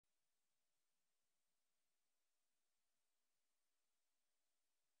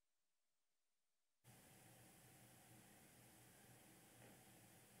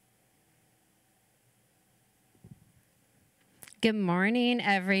Good morning,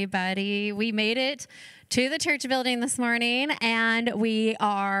 everybody. We made it to the church building this morning, and we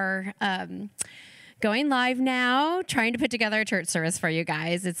are going live now, trying to put together a church service for you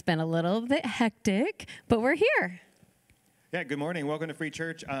guys. It's been a little bit hectic, but we're here. Yeah, good morning. Welcome to Free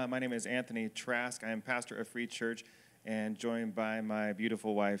Church. My name is Anthony Trask. I am pastor of Free Church and joined by my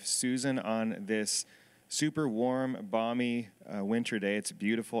beautiful wife, Susan, on this super warm, balmy winter day. It's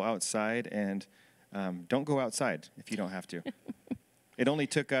beautiful outside, and don't go outside if you don't have to. It only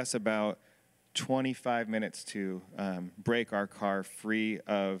took us about 25 minutes to break our car free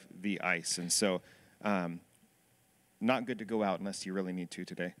of the ice, and so not good to go out unless you really need to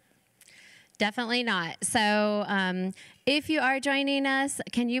today. Definitely not. So if you are joining us,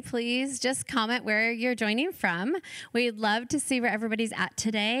 can you please just comment where you're joining from? We'd love to see where everybody's at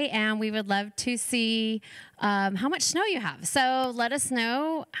today, and we would love to see how much snow you have. So let us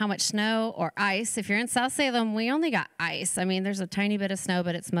know how much snow or ice. If you're in South Salem, we only got ice. I mean, there's a tiny bit of snow,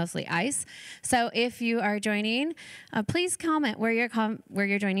 but it's mostly ice. So if you are joining, please comment where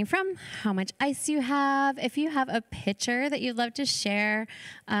you're joining from, how much ice you have. If you have a picture that you'd love to share,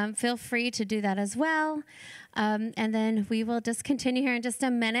 feel free to do that as well. And then we will just continue here in just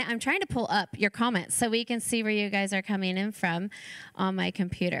a minute. I'm trying to pull up your comments so we can see where you guys are coming in from on my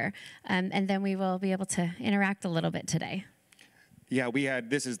computer. And then we will be able to interact a little bit today. Yeah,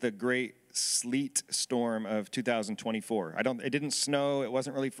 this is the great sleet storm of 2024. It didn't snow. It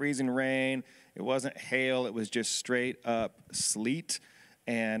wasn't really freezing rain. It wasn't hail. It was just straight up sleet.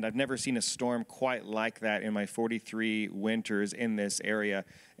 And I've never seen a storm quite like that in my 43 winters in this area.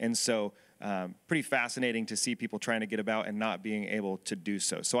 And so pretty fascinating to see people trying to get about and not being able to do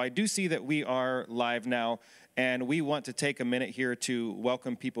so. So I do see that we are live now, and we want to take a minute here to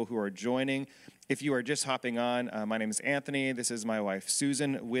welcome people who are joining. If you are just hopping on, my name is Anthony. This is my wife,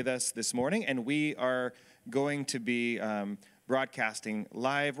 Susan, with us this morning, and we are going to be broadcasting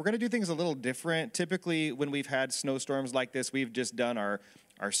live. We're going to do things a little different. Typically, when we've had snowstorms like this, we've just done our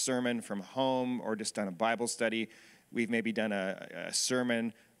sermon from home or just done a Bible study. We've maybe done a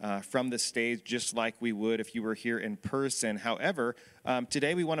sermon from the stage, just like we would if you were here in person. However,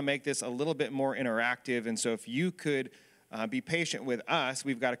 today we want to make this a little bit more interactive, and so if you could be patient with us,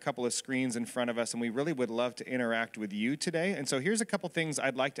 we've got a couple of screens in front of us, and we really would love to interact with you today. And so here's a couple things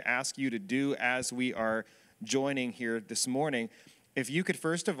I'd like to ask you to do as we are joining here this morning. If you could,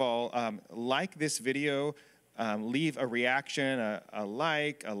 first of all, like this video, leave a reaction, a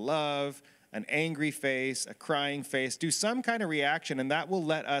like, a love, an angry face, a crying face, do some kind of reaction, and that will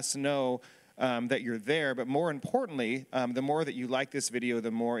let us know that you're there. But more importantly, the more that you like this video,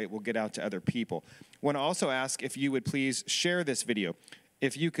 the more it will get out to other people. I want to also ask if you would please share this video.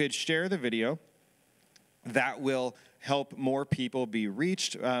 If you could share the video, that will help more people be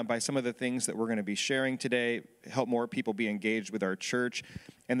reached by some of the things that we're going to be sharing today, help more people be engaged with our church.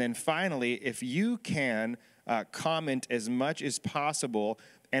 And then finally, if you can comment as much as possible,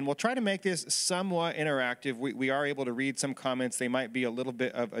 and we'll try to make this somewhat interactive. We are able to read some comments. They might be a little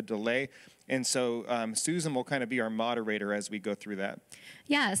bit of a delay. And so Susan will kind of be our moderator as we go through that.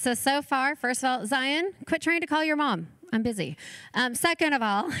 Yeah, so far, first of all, Zion, quit trying to call your mom. I'm busy. Second of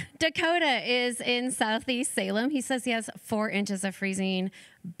all, Dakota is in Southeast Salem. He says he has 4 inches of freezing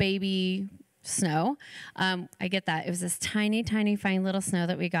baby snow. I get that. It was this tiny, tiny, fine little snow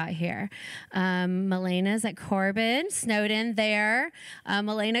that we got here. Melena's at Corbin, snowed in there.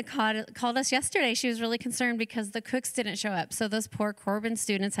 Melena called us yesterday. She was really concerned because the cooks didn't show up. So those poor Corbin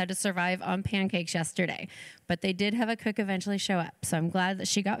students had to survive on pancakes yesterday. But they did have a cook eventually show up. So I'm glad that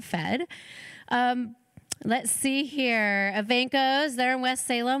she got fed. Let's see here. Avanko's, they're in West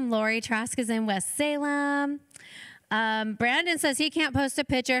Salem. Lori Trask is in West Salem. Brandon says he can't post a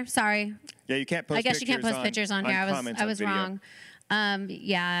picture. Sorry. Yeah, you can't post pictures. I guess you can't post pictures on here. I was wrong.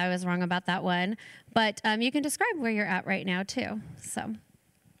 Yeah, I was wrong about that one. But you can describe where you're at right now, too.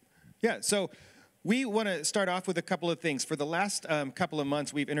 So we want to start off with a couple of things. For the last couple of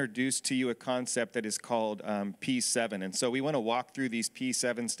months, we've introduced to you a concept that is called P7. And so we want to walk through these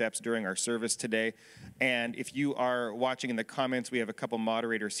P7 steps during our service today. And if you are watching in the comments, we have a couple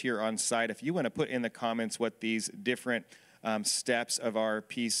moderators here on site. If you want to put in the comments what these different steps of our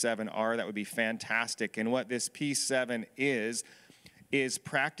P7 are, that would be fantastic. And what this P7 is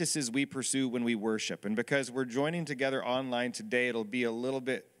practices we pursue when we worship. And because we're joining together online today, it'll be a little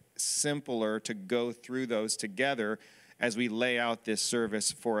bit simpler to go through those together as we lay out this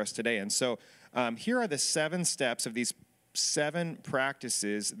service for us today. And so here are the 7 steps of these 7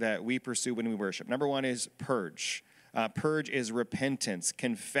 practices that we pursue when we worship. Number 1 is purge. Purge is repentance,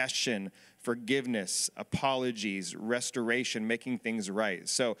 confession, forgiveness, apologies, restoration, making things right.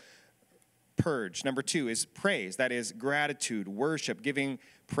 So purge. Number 2 is praise. That is gratitude, worship, giving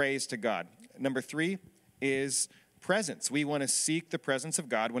praise to God. Number 3 is presence. We want to seek the presence of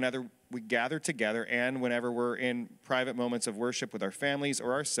God whenever we gather together and whenever we're in private moments of worship with our families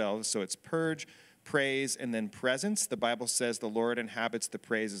or ourselves. So it's purge, praise, and then presence. The Bible says the Lord inhabits the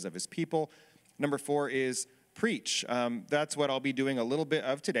praises of his people. Number 4 is preach. That's what I'll be doing a little bit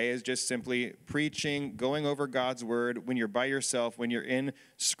of today, is just simply preaching, going over God's word. When you're by yourself, when you're in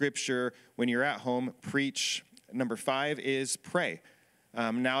scripture, when you're at home, preach. Number 5 is pray.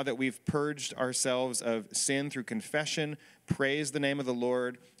 Now that we've purged ourselves of sin through confession, praised the name of the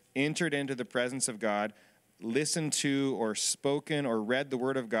Lord, entered into the presence of God, listened to or spoken or read the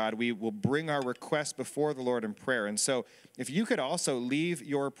word of God, we will bring our request before the Lord in prayer. And so if you could also leave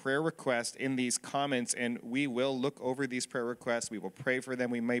your prayer request in these comments, and we will look over these prayer requests. We will pray for them.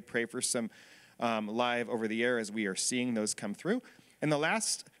 We may pray for some live over the air as we are seeing those come through. And the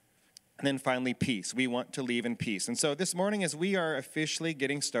last, and then finally, peace. We want to leave in peace. And so this morning, as we are officially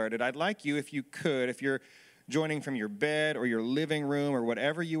getting started, I'd like you, if you could, if you're joining from your bed or your living room or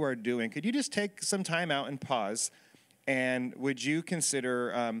whatever you are doing, could you just take some time out and pause? And would you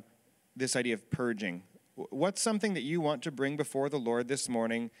consider this idea of purging? What's something that you want to bring before the Lord this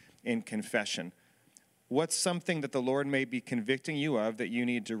morning in confession? What's something that the Lord may be convicting you of that you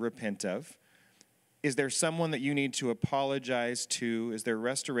need to repent of? Is there someone that you need to apologize to? Is there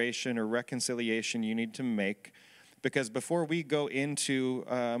restoration or reconciliation you need to make? Because before we go into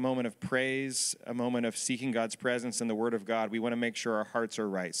a moment of praise, a moment of seeking God's presence and the word of God, we want to make sure our hearts are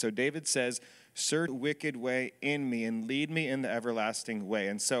right. So David says, "Search the wicked way in me and lead me in the everlasting way."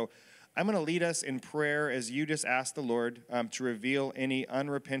 And so I'm going to lead us in prayer as you just ask the Lord to reveal any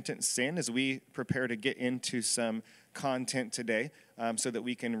unrepentant sin as we prepare to get into some content today so that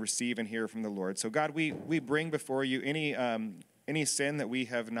we can receive and hear from the Lord. So God, we bring before you any sin that we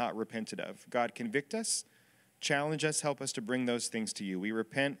have not repented of. God, convict us. Challenge us, help us to bring those things to you. We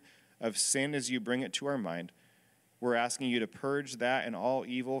repent of sin as you bring it to our mind. We're asking you to purge that and all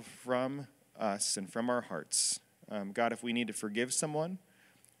evil from us and from our hearts. God, if we need to forgive someone,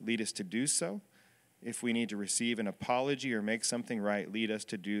 lead us to do so. If we need to receive an apology or make something right, lead us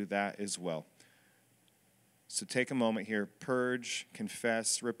to do that as well. So take a moment here, purge,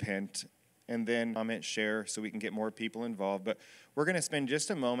 confess, repent, and then comment, share so we can get more people involved. But we're going to spend just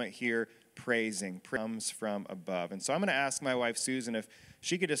a moment here praising. Comes from above. And so I'm going to ask my wife, Susan, if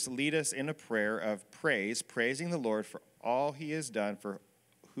she could just lead us in a prayer of praise, praising the Lord for all he has done, for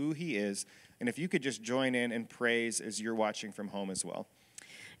who he is. And if you could just join in praise as you're watching from home as well.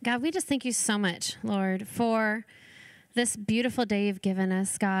 God, we just thank you so much, Lord, for this beautiful day you've given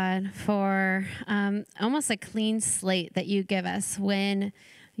us, God, for almost a clean slate that you give us when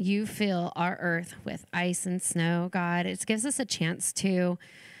you fill our earth with ice and snow, God. It gives us a chance to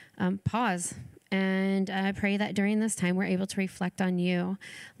pause. And I pray that during this time we're able to reflect on you.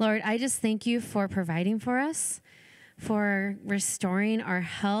 Lord, I just thank you for providing for us, for restoring our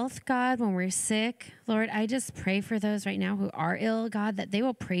health, God, when we're sick. Lord, I just pray for those right now who are ill, God, that they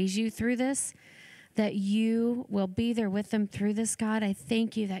will praise you through this, that you will be there with them through this, God. I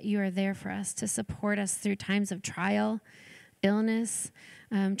thank you that you are there for us to support us through times of trial, illness,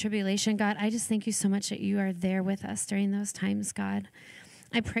 tribulation, God. I just thank you so much that you are there with us during those times, God.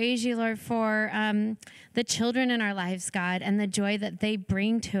 I praise you, Lord, for the children in our lives, God, and the joy that they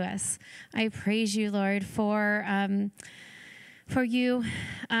bring to us. I praise you, Lord, for you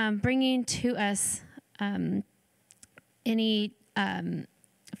bringing to us any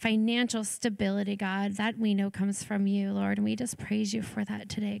financial stability, God, that we know comes from you, Lord, and we just praise you for that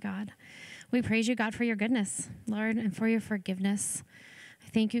today, God. We praise you, God, for your goodness, Lord, and for your forgiveness. I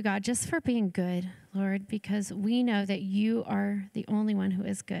thank you, God, just for being good, Lord, because we know that you are the only one who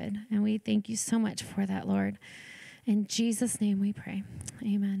is good, and we thank you so much for that, Lord. In Jesus' name we pray.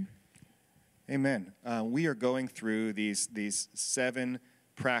 Amen. Amen. We are going through these 7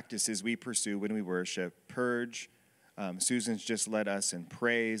 practices we pursue when we worship. Purge. Susan's just led us in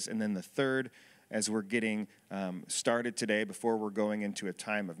praise. And then the third, as we're getting started today, before we're going into a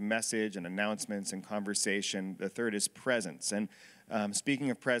time of message and announcements and conversation, the third is presence. And speaking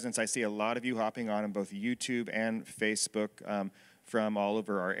of presence, I see a lot of you hopping on both YouTube and Facebook from all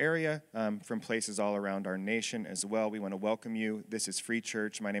over our area, from places all around our nation as well. We want to welcome you. This is Free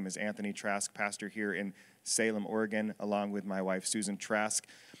Church. My name is Anthony Trask, pastor here in Salem, Oregon, along with my wife, Susan Trask.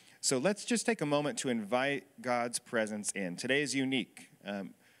 So let's just take a moment to invite God's presence in. Today is unique.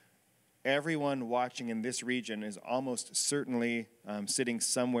 Everyone watching in this region is almost certainly sitting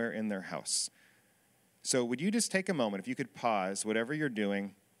somewhere in their house. So would you just take a moment, if you could pause whatever you're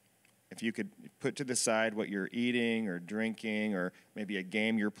doing, if you could put to the side what you're eating or drinking or maybe a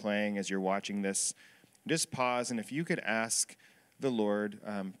game you're playing as you're watching this, just pause, and if you could ask the Lord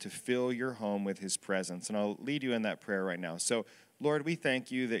to fill your home with his presence. And I'll lead you in that prayer right now. So, Lord, we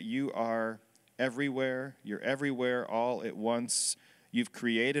thank you that you are everywhere. You're everywhere all at once. You've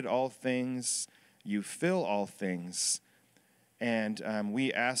created all things. You fill all things. And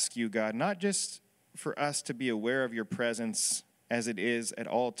we ask you, God, not just for us to be aware of your presence as it is at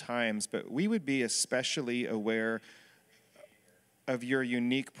all times, but we would be especially aware of your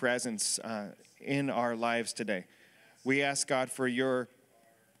unique presence in our lives today. We ask, God, for your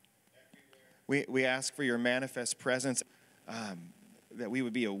we ask for your manifest presence, that we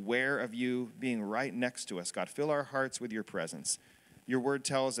would be aware of you being right next to us. God, fill our hearts with your presence. Your word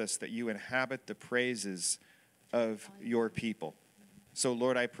tells us that you inhabit the praises of your people. So,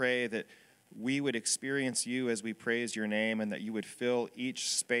 Lord, I pray that we would experience you as we praise your name, and that you would fill each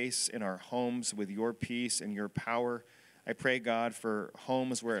space in our homes with your peace and your power. I pray, God, for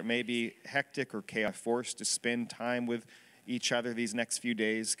homes where it may be hectic or chaos, forced to spend time with each other these next few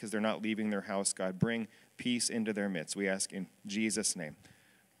days because they're not leaving their house. God, bring peace into their midst. We ask in Jesus' name.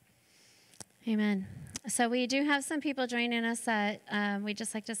 Amen. So we do have some people joining us that we'd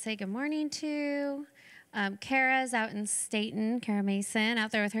just like to say good morning to. Kara's out in Staten, Kara Mason,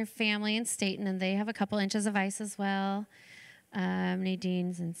 out there with her family in Staten, and they have a couple inches of ice as well.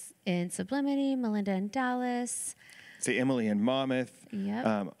 Nadine's in Sublimity, Melinda in Dallas. Say Emily in Monmouth,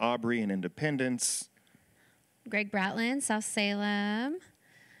 Yep. Aubrey in Independence. Greg Bratland, South Salem.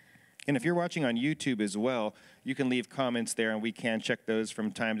 And if you're watching on YouTube as well, you can leave comments there, and we can check those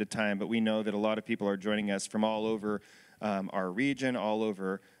from time to time. But we know that a lot of people are joining us from all over our region, all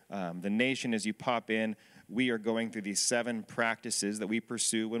over the nation. As you pop in, we are going through these 7 practices that we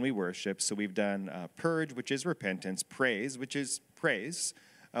pursue when we worship. So we've done purge, which is repentance, praise, which is praise.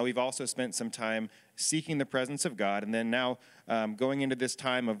 We've also spent some time seeking the presence of God, and then now going into this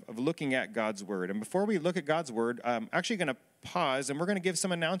time of looking at God's Word. And before we look at God's Word, I'm actually going to pause, and we're going to give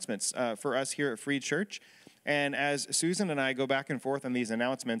some announcements for us here at Free Church. And as Susan and I go back and forth on these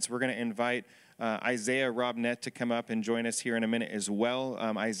announcements, we're going to invite Isaiah Robnett to come up and join us here in a minute as well.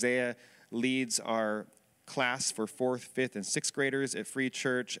 Isaiah leads our class for 4th, 5th, and 6th graders at Free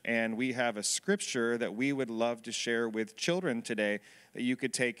Church, and we have a scripture that we would love to share with children today that you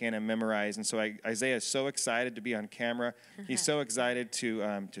could take in and memorize. And so Isaiah is so excited to be on camera. He's so excited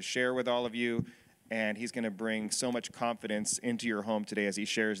to share with all of you, and he's going to bring so much confidence into your home today as he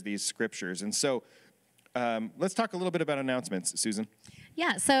shares these scriptures. And so let's talk a little bit about announcements, Susan.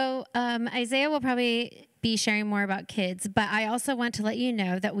 Yeah, so Isaiah will probably be sharing more about kids, but I also want to let you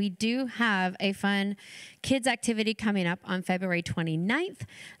know that we do have a fun kids activity coming up on February 29th.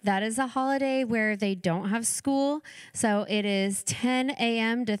 That is a holiday where they don't have school, so it is 10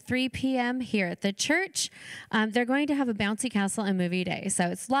 a.m. to 3 p.m. here at the church. They're going to have a bouncy castle and movie day, so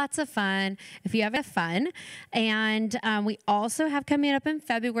it's lots of fun if you have fun. And we also have coming up in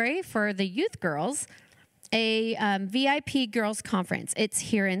February for the youth girls, a VIP girls conference. It's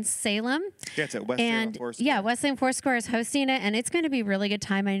here in Salem. Yeah, it's at West Salem Foursquare. Yeah, West Salem Foursquare is hosting it, and it's going to be a really good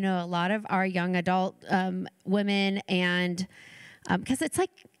time. I know a lot of our young adult women, and because it's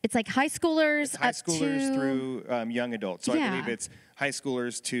like high schoolers, it's high schoolers through young adults. So yeah. I believe it's high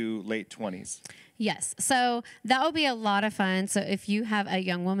schoolers to late 20s. Yes. So that will be a lot of fun. So if you have a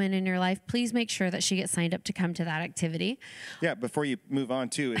young woman in your life, please make sure that she gets signed up to come to that activity. Yeah, before you move on,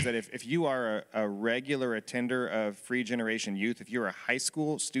 too, is that if you are a regular attender of Free Generation Youth, if you're a high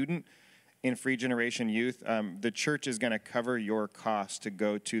school student in Free Generation Youth, the church is going to cover your cost to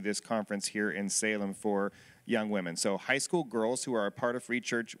go to this conference here in Salem for young women. So high school girls who are a part of Free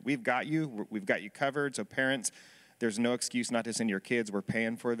Church, we've got you covered. So parents, there's no excuse not to send your kids. We're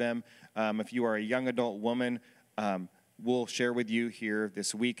paying for them. If you are a young adult woman, we'll share with you here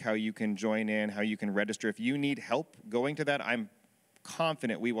this week how you can join in, how you can register. If you need help going to that, I'm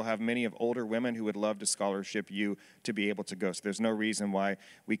confident we will have many of older women who would love to scholarship you to be able to go. So there's no reason why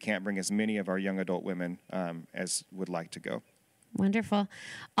we can't bring as many of our young adult women as would like to go. Wonderful.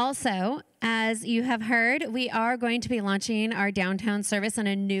 Also, as you have heard, we are going to be launching our downtown service in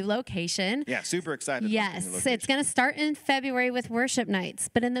a new location. Yeah, super excited. Yes, it's going to start in February with worship nights.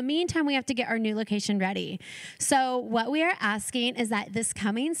 But in the meantime, we have to get our new location ready. So what we are asking is that this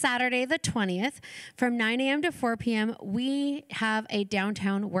coming Saturday, the 20th, from 9 a.m. to 4 p.m., we have a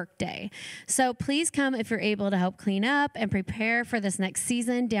downtown work day. So please come if you're able to help clean up and prepare for this next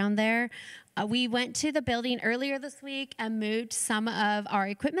season down there. We went to the building earlier this week and moved some of our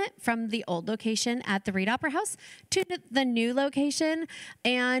equipment from the old location at the Reed Opera House to the new location.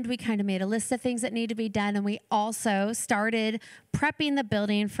 And we kind of made a list of things that need to be done. And we also started prepping the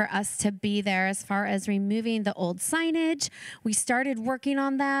building for us to be there as far as removing the old signage. We started working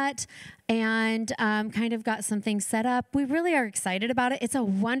on that and kind of got some things set up. We really are excited about it. It's a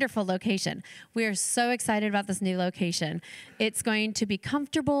wonderful location. We are so excited about this new location. It's going to be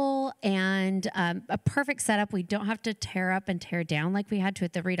comfortable and a perfect setup. We don't have to tear up and tear down like we had to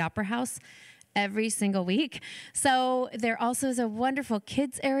at the Reed Opera House every single week. So there also is a wonderful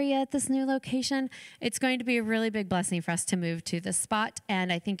kids area at this new location. It's going to be a really big blessing for us to move to this spot,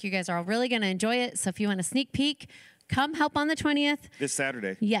 and I think you guys are all really going to enjoy it. So if you want a sneak peek, come help on the 20th. This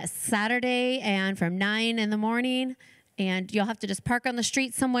Saturday. Yes, Saturday, and from 9 in the morning, and you'll have to just park on the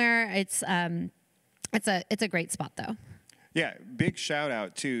street somewhere. It's a great spot though. Yeah, big shout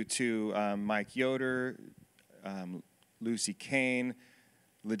out to Mike Yoder, Lucy Kane,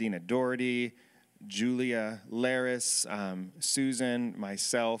 Ladina Doherty, Julia Laris, Susan,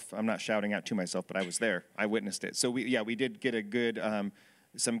 myself. I'm not shouting out to myself, but I was there. I witnessed it. So we did get a good,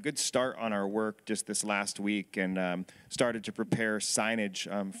 some good start on our work just this last week, and started to prepare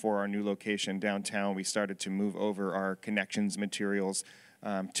signage for our new location downtown. We started to move over our connections materials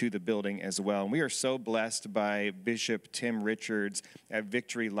to the building as well. And we are so blessed by Bishop Tim Richards at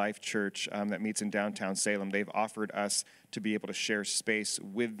Victory Life Church that meets in downtown Salem. They've offered us to be able to share space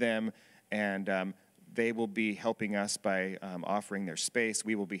with them, and they will be helping us by offering their space.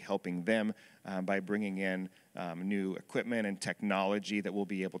 We will be helping them by bringing in new equipment and technology that we'll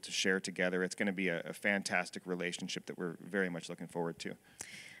be able to share together. It's going to be a fantastic relationship that we're very much looking forward to.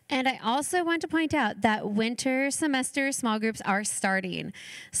 And I also want to point out that winter semester small groups are starting.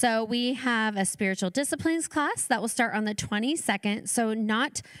 So we have a spiritual disciplines class that will start on the 22nd. So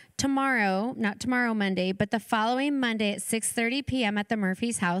not tomorrow Monday, but the following Monday at 6:30 p.m. at the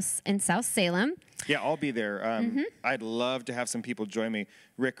Murphy's house in South Salem. Yeah, I'll be there. I'd love to have some people join me.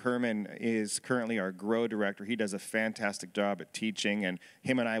 Rick Herman is currently our Grow Director. He does a fantastic job at teaching, and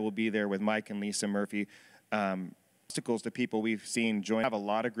him and I will be there with Mike and Lisa Murphy. Obstacles to people we've seen join. We have a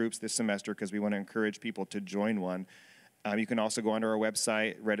lot of groups this semester because we want to encourage people to join one. You can also go onto our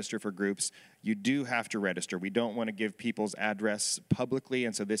website, register for groups. You do have to register. We don't want to give people's address publicly,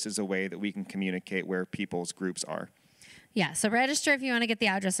 and so this is a way that we can communicate where people's groups are. Yeah, so register if you want to get the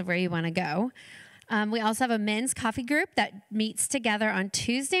address of where you want to go. We also have a men's coffee group that meets together on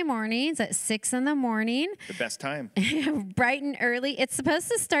Tuesday mornings at 6 in the morning. The best time. Bright and early. It's supposed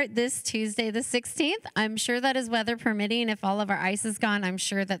to start this Tuesday, the 16th. I'm sure that is weather permitting. If all of our ice is gone, I'm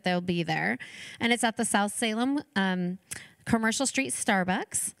sure that they'll be there. And it's at the South Salem Commercial Street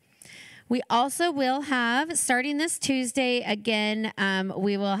Starbucks. We also will have, starting this Tuesday, again,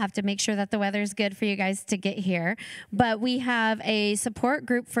 we will have to make sure that the weather is good for you guys to get here. But we have a support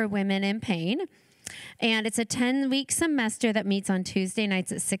group for women in pain. And it's a 10-week semester that meets on Tuesday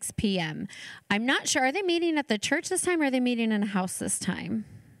nights at 6 p.m. I'm not sure. Are they meeting at the church this time, or are they meeting in a house this time?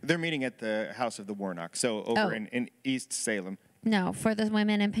 They're meeting at the House of the Warnock, so over in East Salem. No, for the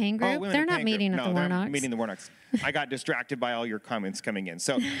Women in Pain group? They're not meeting at the Warnocks. They're meeting the Warnocks. I got distracted by all your comments coming in.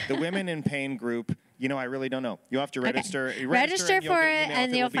 So the Women in Pain group, I really don't know. You'll have to register. Okay. Register for it,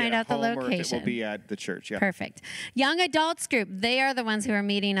 and you'll find out the location. It will be at the church, yeah. Perfect. Young Adults group, they are the ones who are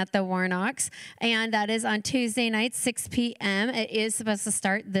meeting at the Warnocks, and that is on Tuesday night, 6 p.m. It is supposed to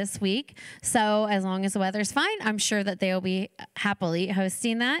start this week, so as long as the weather's fine, I'm sure that they will be happily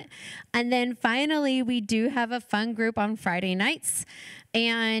hosting that. And then finally, we do have a fun group on Friday nights,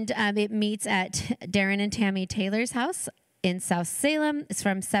 and it meets at Darren and Tammy Taylor's house in South Salem. It's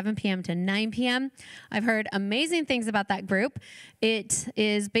from 7 p.m. to 9 p.m. I've heard amazing things about that group. It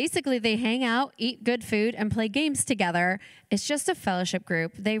is basically they hang out, eat good food, and play games together. It's just a fellowship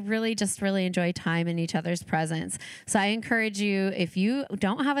group. They really enjoy time in each other's presence. So I encourage you, if you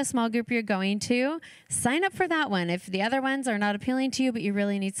don't have a small group you're going to, sign up for that one. If the other ones are not appealing to you, but you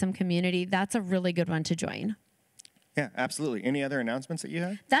really need some community, that's a really good one to join. Yeah, absolutely. Any other announcements that you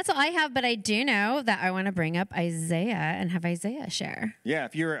have? That's all I have, but I do know that I want to bring up Isaiah and have Isaiah share. Yeah,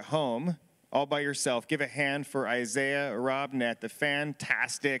 if you're at home all by yourself, give a hand for Isaiah Robnett, the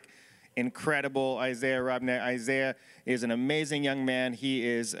fantastic, incredible Isaiah Robnett. Isaiah is an amazing young man. He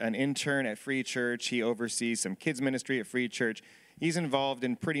is an intern at Free Church. He oversees some kids ministry at Free Church. He's involved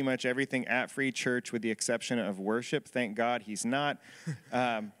in pretty much everything at Free Church with the exception of worship. Thank God he's not.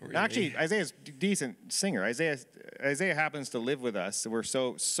 Really? Actually, Isaiah's a decent singer. Isaiah happens to live with us. So we're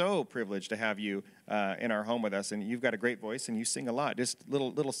so privileged to have you in our home with us. And you've got a great voice and you sing a lot. Just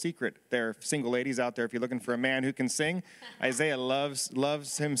little secret there, single ladies out there, if you're looking for a man who can sing, Isaiah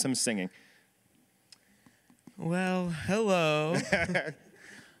loves him some singing. Well, hello.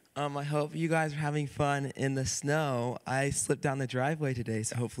 I hope you guys are having fun in the snow. I slipped down the driveway today,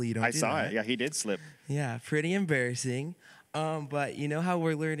 so hopefully you don't do that. I saw it. Yeah, he did slip. Yeah, pretty embarrassing. But you know how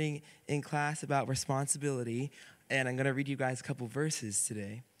we're learning in class about responsibility, and I'm going to read you guys a couple verses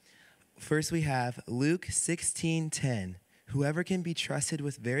today. First, we have Luke 16:10. Whoever can be trusted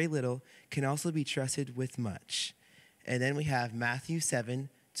with very little can also be trusted with much. And then we have Matthew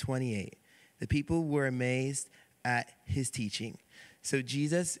 7:28. The people were amazed at his teaching. So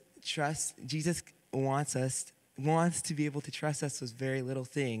Jesus wants to be able to trust us with very little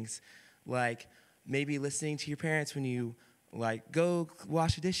things, like maybe listening to your parents when you go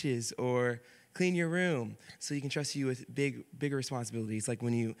wash the dishes or clean your room, so he can trust you with bigger responsibilities, like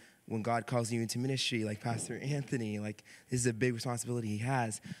when God calls you into ministry, like Pastor Anthony, like this is a big responsibility he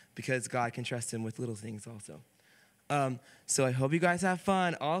has because God can trust him with little things also. So I hope you guys have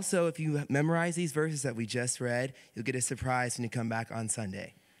fun. Also, if you memorize these verses that we just read, you'll get a surprise when you come back on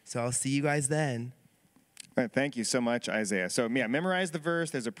Sunday. So I'll see you guys then. All right, thank you so much, Isaiah. So yeah, memorize the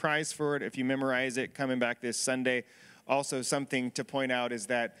verse. There's a prize for it if you memorize it coming back this Sunday. Also, something to point out is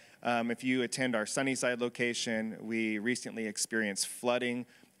that if you attend our Sunnyside location, we recently experienced flooding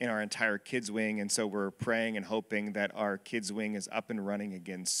in our entire kids wing, and so we're praying and hoping that our kids wing is up and running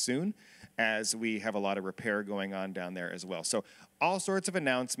again soon, as we have a lot of repair going on down there as well. So all sorts of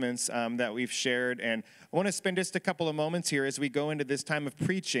announcements that we've shared, and I want to spend just a couple of moments here as we go into this time of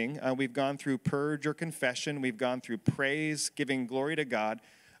preaching. We've gone through purge or confession. We've gone through praise, giving glory to God.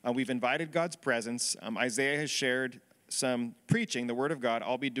 We've invited God's presence. Isaiah has shared some preaching, the Word of God.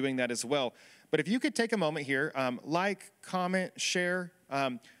 I'll be doing that as well. But if you could take a moment here, comment, share,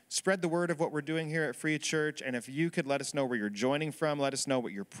 spread the word of what we're doing here at Free Church, and if you could let us know where you're joining from, let us know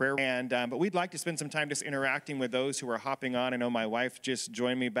what your prayer. But we'd like to spend some time just interacting with those who are hopping on. I know my wife just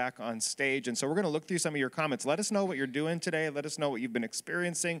joined me back on stage, and so we're going to look through some of your comments. Let us know what you're doing today. Let us know what you've been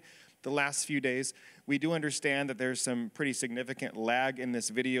experiencing the last few days. We do understand that there's some pretty significant lag in this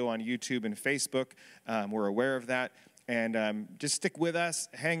video on YouTube and Facebook. We're aware of that. And just stick with us,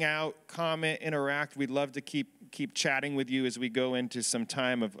 hang out, comment, interact. We'd love to keep chatting with you as we go into some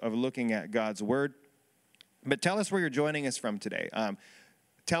time of looking at God's Word. But tell us where you're joining us from today.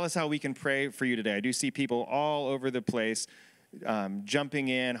 Tell us how we can pray for you today. I do see people all over the place jumping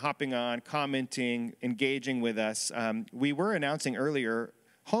in, hopping on, commenting, engaging with us. We were announcing earlier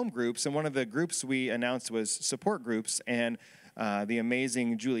home groups, and one of the groups we announced was support groups, and the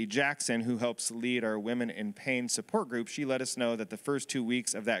amazing Julie Jackson, who helps lead our Women in Pain support group, she let us know that the first 2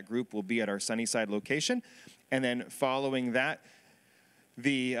 weeks of that group will be at our Sunnyside location. And then following that,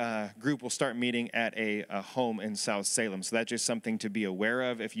 the group will start meeting at a home in South Salem. So that's just something to be aware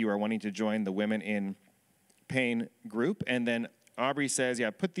of if you are wanting to join the Women in Pain group. And then Aubrey says, yeah,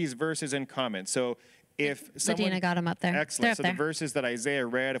 put these verses in comments. So if someone, Medina got them up there. Excellent. So the verses that Isaiah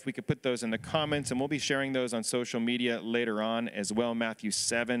read, if we could put those in the comments, and we'll be sharing those on social media later on as well. Matthew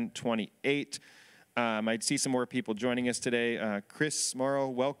 7:28. I'd see some more people joining us today. Chris Morrow,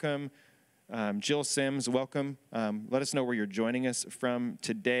 welcome. Jill Sims, welcome. Let us know where you're joining us from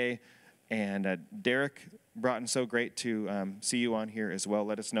today. And Derek Broughton, so great to see you on here as well.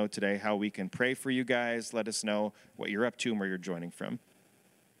 Let us know today how we can pray for you guys. Let us know what you're up to and where you're joining from.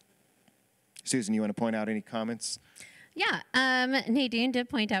 Susan, you want to point out any comments? Yeah, Nadine did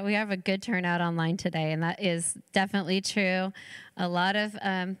point out we have a good turnout online today, and that is definitely true. A lot of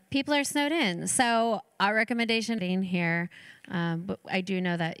people are snowed in. So our recommendation being here, but I do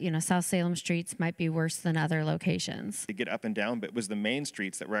know that, South Salem streets might be worse than other locations. To get up and down, but it was the main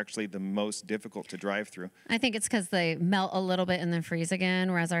streets that were actually the most difficult to drive through. I think it's because they melt a little bit and then freeze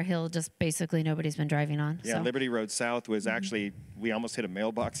again, whereas our hill just basically nobody's been driving on. Yeah, so. Liberty Road South was actually, we almost hit a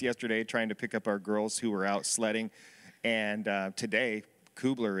mailbox yesterday trying to pick up our girls who were out sledding. And today,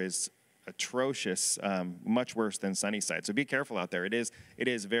 Kubler is atrocious, much worse than Sunnyside. So be careful out there. It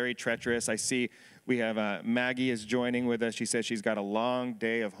is very treacherous. I see we have Maggie is joining with us. She says she's got a long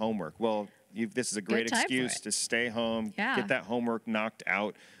day of homework. Well, this is a great excuse to stay home, get that homework knocked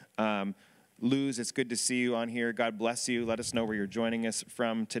out. Luz, it's good to see you on here. God bless you. Let us know where you're joining us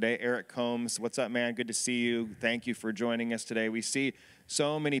from today. Eric Combs, what's up, man? Good to see you. Thank you for joining us today. We see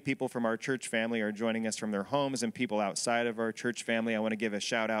so many people from our church family are joining us from their homes and people outside of our church family. I want to give a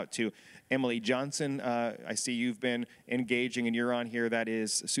shout out to Emily Johnson. I see you've been engaging and you're on here. That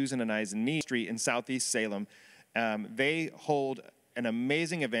is Susan and I's Knee Street in Southeast Salem. They hold an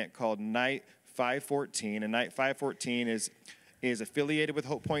amazing event called Night 514, and Night 514 is affiliated with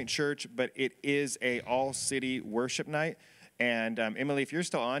Hope Point Church, but it is a all-city worship night. And Emily, if you're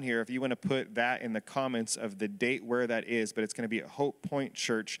still on here, if you want to put that in the comments of the date where that is, but it's going to be at Hope Point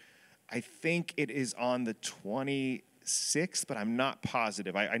Church. I think it is on the 26th, but I'm not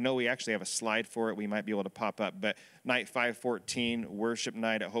positive. I know we actually have a slide for it. We might be able to pop up. But night 514, worship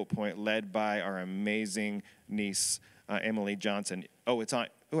night at Hope Point, led by our amazing niece, Emily Johnson. I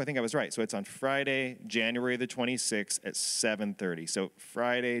think I was right. So it's on Friday, January the 26th at 7:30. So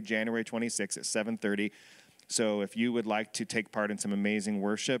Friday, January 26th at 7:30. So if you would like to take part in some amazing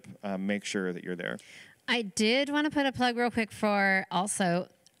worship, make sure that you're there. I did want to put a plug real quick for also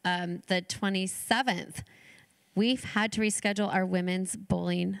the 27th. We've had to reschedule our women's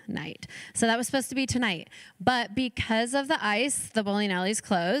bowling night. So that was supposed to be tonight. But because of the ice, the bowling alley's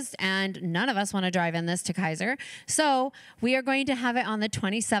closed, and none of us want to drive in this to Kaiser. So we are going to have it on the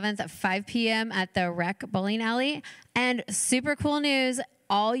 27th at 5 p.m. at the Rec Bowling Alley. And super cool news,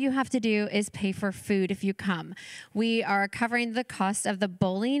 all you have to do is pay for food if you come. We are covering the cost of the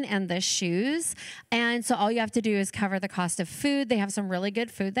bowling and the shoes. And so all you have to do is cover the cost of food. They have some really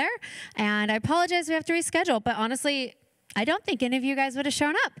good food there. And I apologize we have to reschedule, but honestly, I don't think any of you guys would have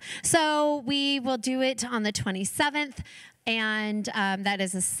shown up. So we will do it on the 27th. And that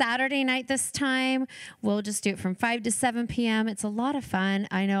is a Saturday night this time. We'll just do it from 5 to 7 p.m. It's a lot of fun.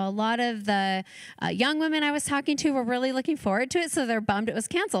 I know a lot of the young women I was talking to were really looking forward to it, so they're bummed it was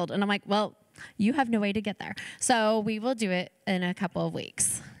canceled. And I'm like, well, you have no way to get there. So we will do it in a couple of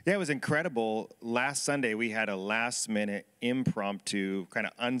weeks. Yeah, it was incredible. Last Sunday, we had a last-minute impromptu, kind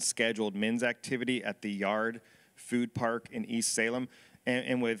of unscheduled men's activity at the Yard Food Park in East Salem.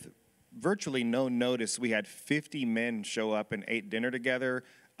 And with virtually no notice, we had 50 men show up and ate dinner together.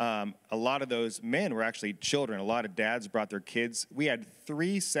 A lot of those men were actually children. A lot of dads brought their kids. We had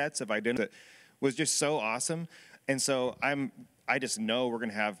 3 sets of identity. That was just so awesome. And so I just know we're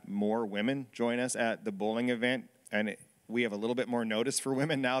going to have more women join us at the bowling event. And we have a little bit more notice for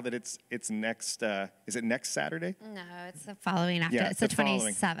women now that it's next, is it next Saturday? No, it's the following after. Yeah, it's the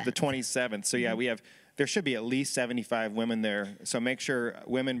 27th. The 27th. So yeah, there should be at least 75 women there. So make sure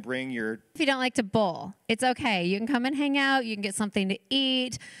women bring your... If you don't like to bowl, it's okay. You can come and hang out. You can get something to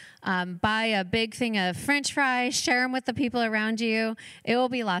eat. Buy a big thing of French fries. Share them with the people around you. It will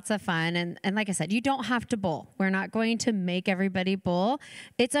be lots of fun. And like I said, you don't have to bowl. We're not going to make everybody bowl.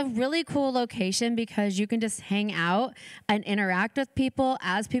 It's a really cool location because you can just hang out and interact with people.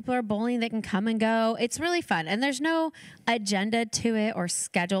 As people are bowling, they can come and go. It's really fun. And there's no agenda to it or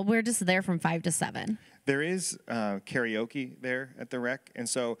schedule. We're just there from 5 to 7. There is karaoke there at the Rec, and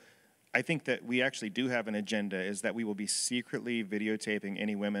so I think that we actually do have an agenda, is that we will be secretly videotaping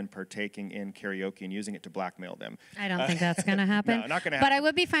any women partaking in karaoke and using it to blackmail them. I don't think that's going to happen. No, not going to happen. But I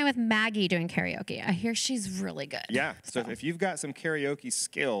would be fine with Maggie doing karaoke. I hear she's really good. Yeah, so if you've got some karaoke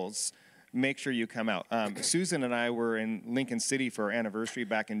skills, make sure you come out. Susan and I were in Lincoln City for our anniversary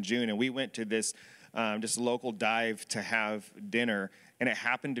back in June, and we went to this just local dive to have dinner, and it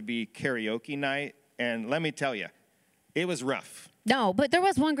happened to be karaoke night. And let me tell you, it was rough. No, but there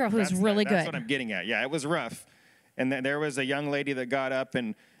was one girl who was really good. That's what I'm getting at. Yeah, it was rough. And then there was a young lady that got up,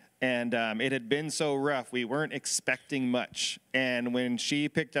 and it had been so rough, we weren't expecting much. And when she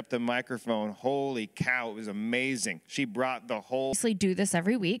picked up the microphone, holy cow, it was amazing. She brought the whole... Obviously do this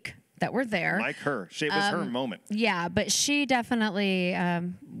every week that we're there. Like her. It was her moment. Yeah, but she definitely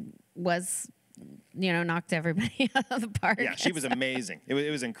was, knocked everybody out of the park. Yeah, she was amazing. It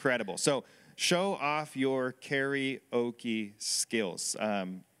was incredible. So show off your karaoke skills.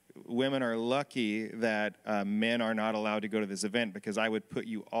 Women are lucky that men are not allowed to go to this event, because I would put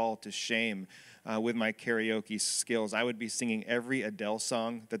you all to shame with my karaoke skills. I would be singing every Adele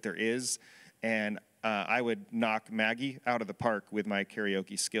song that there is, and I would knock Maggie out of the park with my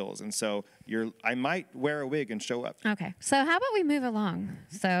karaoke skills. And so I might wear a wig and show up. Okay, so how about we move along?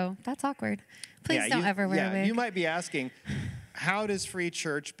 So that's awkward. Please don't ever wear a wig. You might be asking, how does Free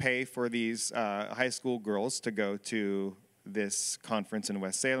Church pay for these high school girls to go to this conference in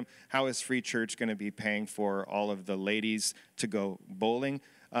West Salem? How is Free Church going to be paying for all of the ladies to go bowling?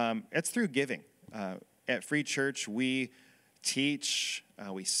 It's through giving. At Free Church, we teach,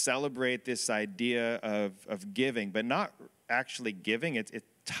 we celebrate this idea of giving, but not actually giving.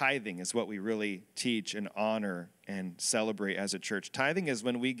 Tithing is what we really teach and honor and celebrate as a church. Tithing is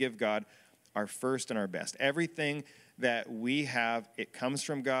when we give God our first and our best. Everything that we have, it comes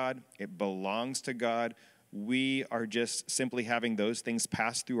from God. It belongs to God. We are just simply having those things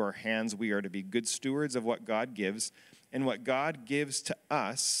pass through our hands. We are to be good stewards of what God gives. And what God gives to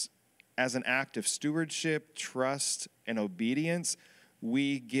us as an act of stewardship, trust, and obedience,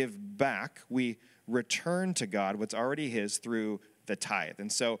 we give back. We return to God what's already His through the tithe. And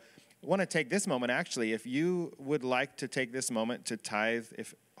so I want to take this moment, actually, if you would like to take this moment to tithe,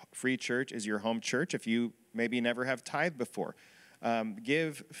 if Free Church is your home church, if you maybe never have tithed before,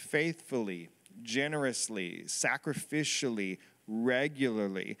 Give faithfully, generously, sacrificially,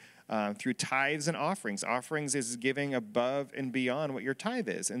 regularly, through tithes and offerings. Offerings is giving above and beyond what your tithe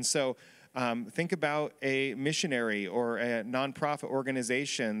is. And so think about a missionary or a nonprofit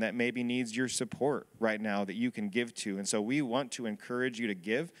organization that maybe needs your support right now that you can give to. And so we want to encourage you to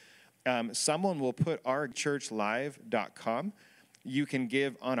give. Someone will put ourchurchlive.com. You can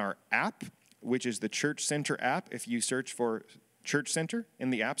give on our app, which is the Church Center app. If you search for Church Center in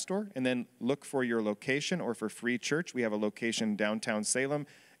the App Store and then look for your location or for free church, we have a location downtown Salem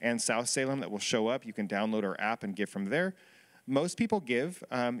and South Salem that will show up. You can download our app and give from there. Most people give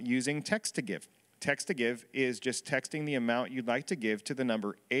using text to give. Text to give is just texting the amount you'd like to give to the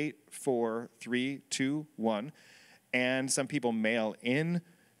number 84321. And some people mail in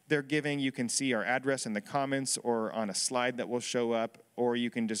their giving. You can see our address in the comments or on a slide that will show up, or you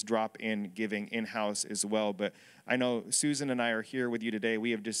can just drop in giving in-house as well. But I know Susan and I are here with you today.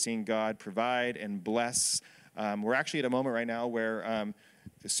 We have just seen God provide and bless. We're actually at a moment right now where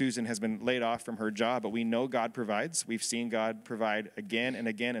Susan has been laid off from her job, but we know God provides. We've seen God provide again and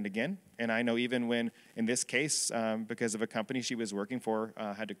again and again. And I know even when, in this case, because of a company she was working for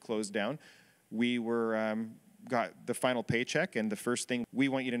had to close down, we were got the final paycheck. And the first thing we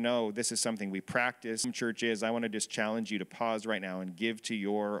want you to know, this is something we practice. Church is, I want to just challenge you to pause right now and give to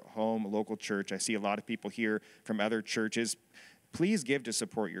your home local church. I see a lot of people here from other churches. Please give to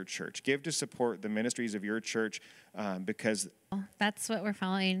support your church. Give to support the ministries of your church because that's what we're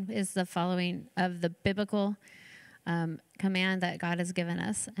following, is the following of the biblical command that God has given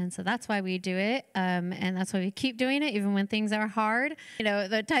us. And so that's why we do it. And that's why we keep doing it, even when things are hard. You know,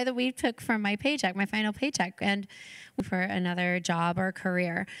 the tithe that we took from my paycheck, my final paycheck, and for another job or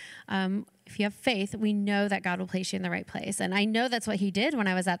career. If you have faith, we know that God will place you in the right place. And I know that's what he did when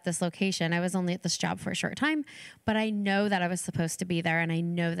I was at this location. I was only at this job for a short time, but I know that I was supposed to be there. And I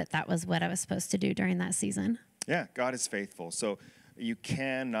know that that was what I was supposed to do during that season. Yeah, God is faithful. So you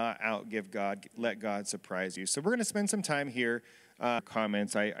cannot outgive God. Let God surprise you. So we're going to spend some time here.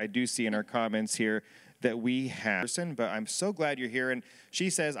 Comments. I do see in our comments here that we have, but I'm so glad you're here. And she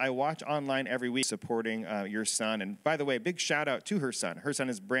says, I watch online every week supporting your son. And by the way, big shout out to her son. Her son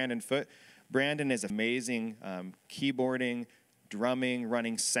is Brandon Foote. Brandon is amazing keyboarding, drumming,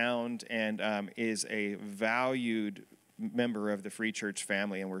 running sound, and is a valued member of the Free Church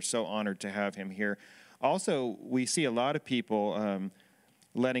family. And we're so honored to have him here. Also, we see a lot of people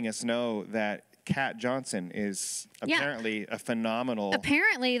letting us know that Kat Johnson is apparently a phenomenal.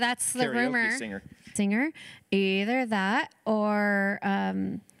 Apparently, that's the rumor. Singer. Either that or,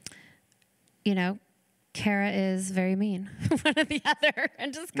 you know, Kara is very mean. One or the other,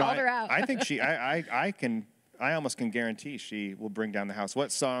 and just called her out. I think I almost can guarantee she will bring down the house.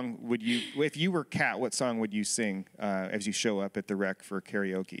 What song would you, if you were Kat, what song would you sing as you show up at the rec for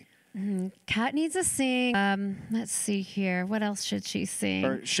karaoke? Kat needs to sing. Let's see here. What else should she sing?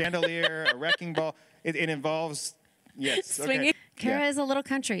 Or Chandelier, a Wrecking Ball. It involves, yes. Swinging. Okay. Kara is a little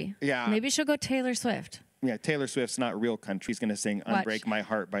country. Yeah. Maybe she'll go Taylor Swift. Yeah, Taylor Swift's not real country. She's going to sing Unbreak My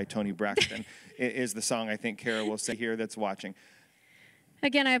Heart by Toni Braxton. It is the song I think Kara will say here that's watching.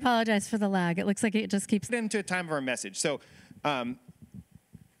 Again, I apologize for the lag. It looks like it just keeps... Into a time of our message. So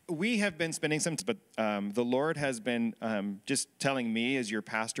we have been spending some time, but the Lord has been just telling me as your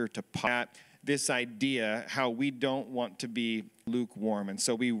pastor to pop this idea how we don't want to be lukewarm. And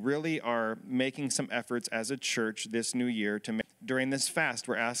so we really are making some efforts as a church this new year to make, during this fast,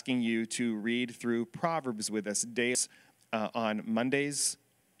 we're asking you to read through Proverbs with us days on Mondays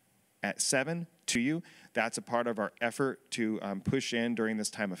at 7 to you. That's a part of our effort to push in during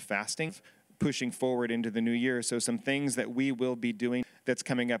this time of fasting, pushing forward into the new year. So some things that we will be doing that's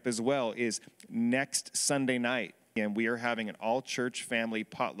coming up as well is next Sunday night, and we are having an all-church family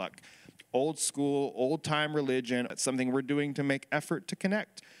potluck. Old school, old-time religion. It's something we're doing to make effort to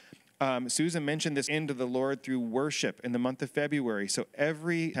connect. Susan mentioned this into the Lord through worship in the month of February. So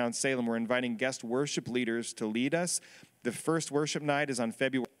every town Salem, we're inviting guest worship leaders to lead us. The first worship night is on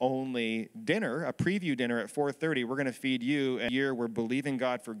February. Only dinner, a preview dinner at 4:30. We're going to feed you. And year we're believing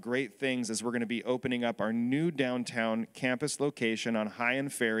God for great things as we're going to be opening up our new downtown campus location on High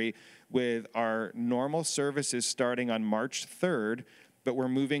and Ferry with our normal services starting on March 3rd. But we're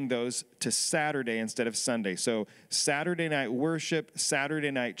moving those to Saturday instead of Sunday. So Saturday night worship, Saturday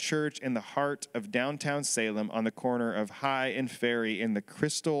night church in the heart of downtown Salem on the corner of High and Ferry in the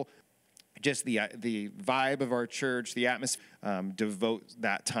Crystal. Just the vibe of our church, the atmosphere, devote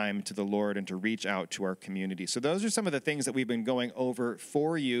that time to the Lord and to reach out to our community. So those are some of the things that we've been going over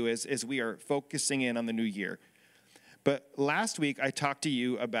for you as we are focusing in on the new year. But last week I talked to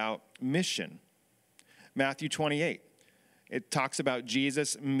you about mission, Matthew 28. it talks about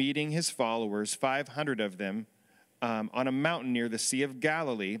Jesus meeting his followers, 500 of them, on a mountain near the Sea of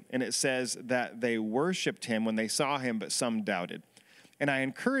Galilee. And it says that they worshiped him when they saw him, but some doubted. And I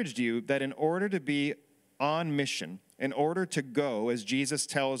encouraged you that in order to be on mission, in order to go, as Jesus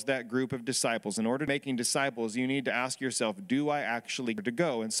tells that group of disciples, in order to making disciples, you need to ask yourself, do I actually to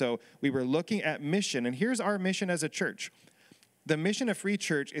go? And so we were looking at mission, and here's our mission as a church. The mission of Free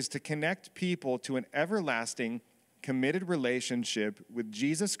Church is to connect people to an everlasting, committed relationship with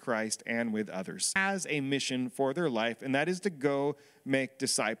Jesus Christ and with others as a mission for their life, and that is to go make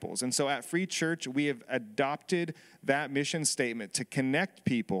disciples. And so at Free Church, we have adopted that mission statement to connect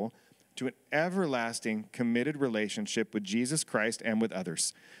people to an everlasting, committed relationship with Jesus Christ and with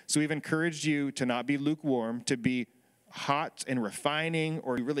others. So we've encouraged you to not be lukewarm, to be hot and refining,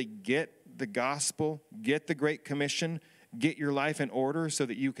 or really get the gospel, get the Great Commission, get your life in order so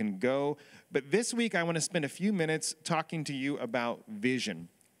that you can go. But this week, I want to spend a few minutes talking to you about vision.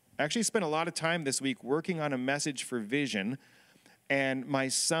 I actually spent a lot of time this week working on a message for vision, and my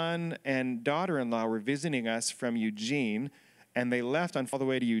son and daughter-in-law were visiting us from Eugene, and they left all the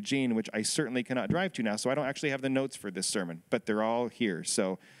way to Eugene, which I certainly cannot drive to now, so I don't actually have the notes for this sermon, but they're all here.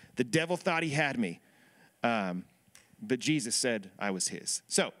 So the devil thought he had me, but Jesus said I was his.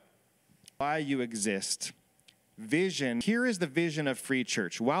 So why you exist. Vision, here is the vision of Free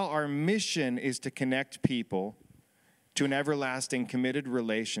Church. While our mission is to connect people to an everlasting, committed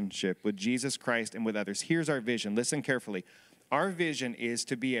relationship with Jesus Christ and with others, here's our vision. Listen carefully. Our vision is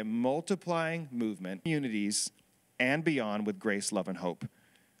to be a multiplying movement, communities, and beyond with grace, love, and hope.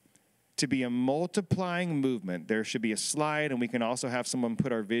 To be a multiplying movement, there should be a slide, and we can also have someone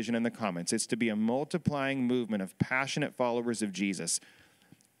put our vision in the comments. It's to be a multiplying movement of passionate followers of Jesus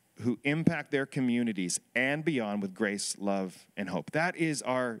who impact their communities and beyond with grace, love, and hope. That is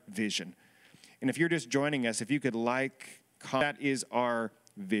our vision. And if you're just joining us, if you could that is our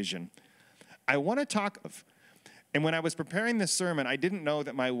vision. I want to talk of, and when I was preparing this sermon, I didn't know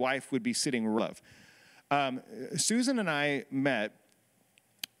that my wife would be sitting love. Susan and I met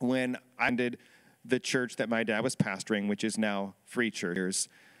when I ended the church that my dad was pastoring, which is now Free Church.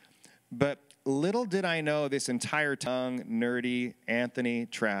 But little did I know this entire young, nerdy Anthony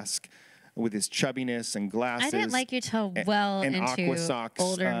Trask with his chubbiness and glasses. I didn't like you till well and into aqua socks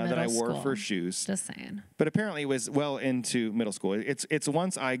older middle that I wore school. for shoes. Just saying. But apparently it was well into middle school. It's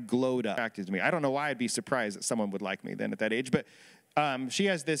once I glowed up. Attracted to me. I don't know why I'd be surprised that someone would like me then at that age, but she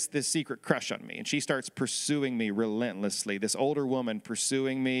has this secret crush on me, and she starts pursuing me relentlessly. This older woman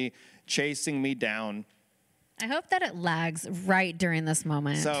pursuing me, chasing me down. I hope that it lags right during this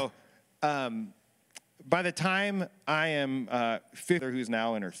moment. So by the time I am fifth, who's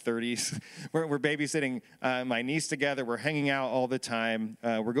now in her 30s, we're babysitting my niece together. We're hanging out all the time.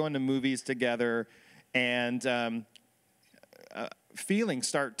 We're going to movies together, and feelings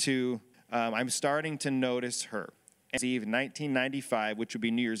start to. I'm starting to notice her. Eve 1995, which would be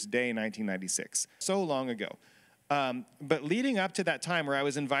New Year's Day 1996. So long ago. But leading up to that time where I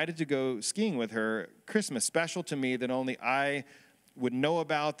was invited to go skiing with her, Christmas special to me that only I would know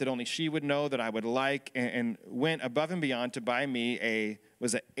about, that only she would know, that I would like, and went above and beyond to buy me an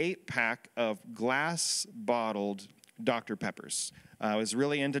 8-pack of glass bottled Dr. Peppers. I was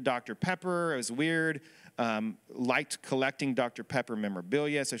really into Dr. Pepper. It was weird. Liked collecting Dr. Pepper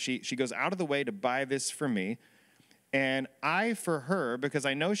memorabilia. So she goes out of the way to buy this for me. And I, for her, because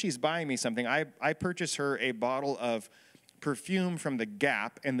I know she's buying me something, I purchased her a bottle of perfume from the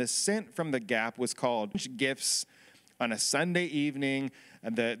Gap, and the scent from the Gap was called Gifts on a Sunday evening,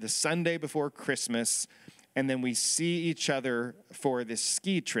 the Sunday before Christmas, and then we see each other for this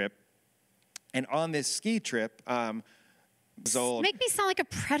ski trip. And on this ski trip, old. Make me sound like a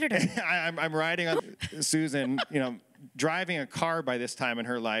predator. I'm riding on Susan, driving a car by this time in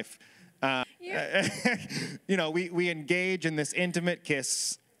her life. We engage in this intimate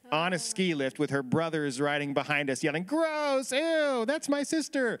kiss on a ski lift with her brothers riding behind us, yelling, "Gross! Ew! That's my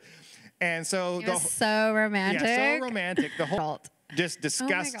sister!" And so so romantic. Yeah, so romantic. The whole just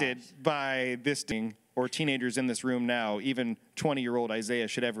disgusted by this thing, or teenagers in this room now, even 20-year-old Isaiah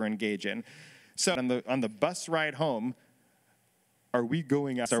should ever engage in. So on the bus ride home, are we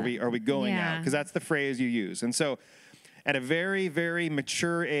going out? Are we going out? Because that's the phrase you use. And so, at a very, very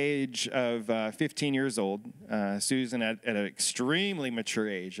mature age of 15 years old, Susan at an extremely mature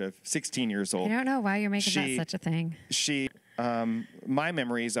age of 16 years old. I don't know why you're making that such a thing. My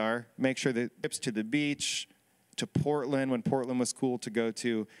memories are make sure that trips to the beach, to Portland when Portland was cool to go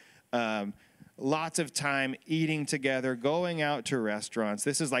to, lots of time eating together, going out to restaurants.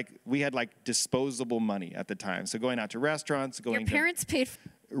 This is we had disposable money at the time. So going out to restaurants, Your parents paid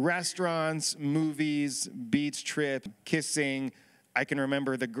restaurants, movies, beach trip, kissing. I can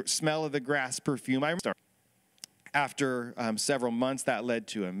remember the smell of the grass perfume. After several months, that led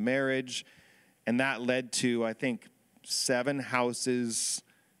to a marriage, and that led to, I think, 7 houses,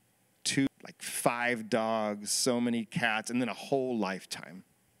 5 dogs, so many cats, and then a whole lifetime.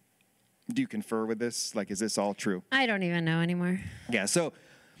 Do you confer with this? Is this all true? I don't even know anymore. Yeah, so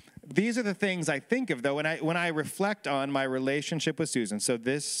these are the things I think of, though, when I reflect on my relationship with Susan. So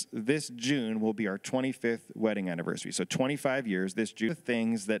this June will be our 25th wedding anniversary. So 25 years, this June. The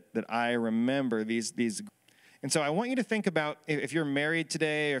things that I remember, these. And so I want you to think about if you're married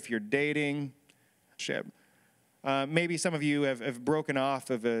today or if you're dating. Maybe some of you have broken off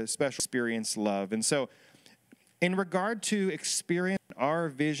of a special experience love. And so in regard to experience our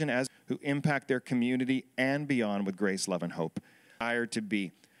vision as who impact their community and beyond with grace, love, and hope, desire to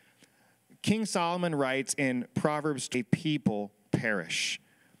be. King Solomon writes in Proverbs, a people perish,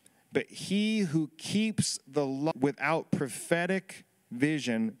 but he who keeps the law without prophetic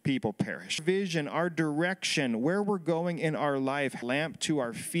vision, people perish. Vision, our direction, where we're going in our life, lamp to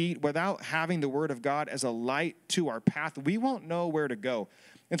our feet, without having the word of God as a light to our path, we won't know where to go.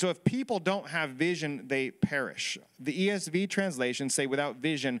 And so if people don't have vision, they perish. The ESV translations say without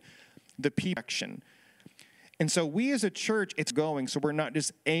vision, the people perish. And so we as a church, it's going, so we're not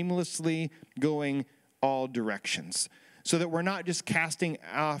just aimlessly going all directions, so that we're not just casting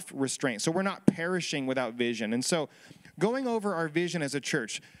off restraint, so we're not perishing without vision. And so going over our vision as a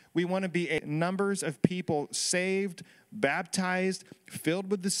church, we want to be numbers of people saved, baptized, filled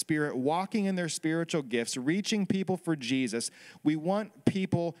with the Spirit, walking in their spiritual gifts, reaching people for Jesus. We want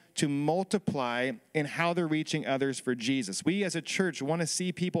people to multiply in how they're reaching others for Jesus. We as a church want to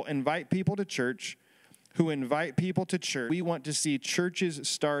see people invite people to church, who invite people to church. We want to see churches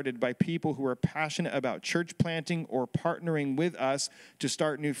started by people who are passionate about church planting or partnering with us to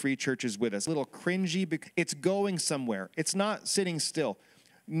start new free churches with us. A little cringy, because it's going somewhere. It's not sitting still.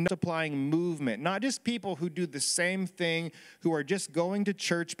 Multiplying movement, not just people who do the same thing, who are just going to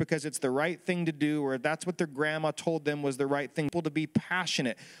church because it's the right thing to do, or that's what their grandma told them was the right thing. People to be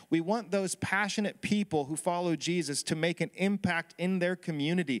passionate. We want those passionate people who follow Jesus to make an impact in their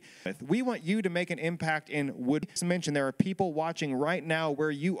community. We want you to make an impact in Wood. As mentioned, there are people watching right now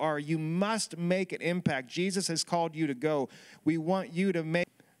where you are. You must make an impact. Jesus has called you to go. We want you to make.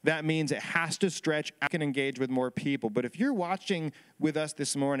 That means it has to stretch. I can engage with more people. But if you're watching with us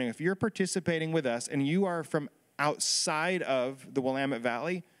this morning, if you're participating with us and you are from outside of the Willamette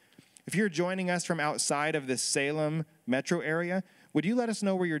Valley, if you're joining us from outside of the Salem metro area, would you let us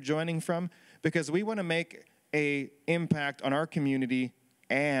know where you're joining from? Because we want to make an impact on our community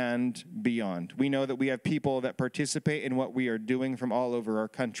and beyond. We know that we have people that participate in what we are doing from all over our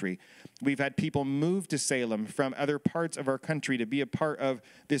country. We've had people move to Salem from other parts of our country to be a part of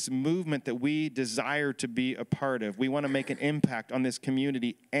this movement that we desire to be a part of. We want to make an impact on this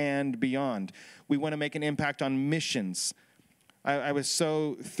community and beyond. We want to make an impact on missions. I was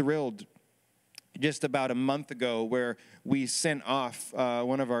so thrilled just about a month ago where we sent off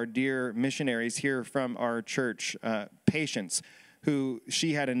one of our dear missionaries here from our church, Patience, who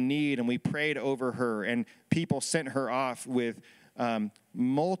she had a need, and we prayed over her, and people sent her off with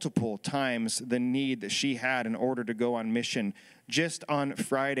multiple times the need that she had in order to go on mission. Just on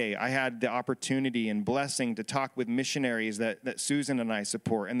Friday, I had the opportunity and blessing to talk with missionaries that Susan and I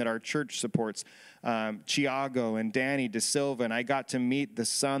support and that our church supports, Tiago and Danny De Silva, and I got to meet the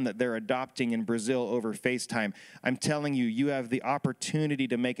son that they're adopting in Brazil over FaceTime. I'm telling you, you have the opportunity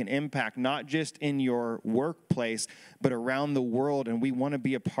to make an impact, not just in your workplace, but around the world, and we want to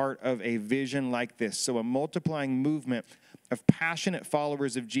be a part of a vision like this. So a multiplying movement of passionate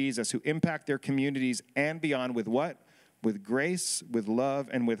followers of Jesus who impact their communities and beyond with what? With grace, with love,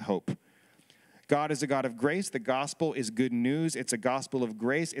 and with hope. God is a God of grace. The gospel is good news. It's a gospel of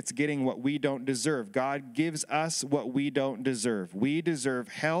grace. It's getting what we don't deserve. God gives us what we don't deserve. We deserve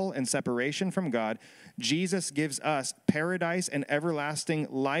hell and separation from God. Jesus gives us paradise and everlasting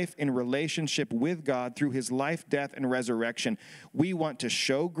life in relationship with God through his life, death, and resurrection. We want to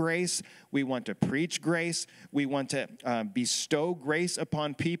show grace. We want to preach grace. We want to bestow grace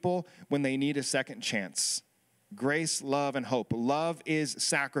upon people when they need a second chance. Grace, love, and hope. Love is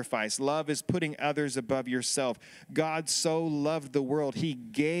sacrifice. Love is putting others above yourself. God so loved the world, he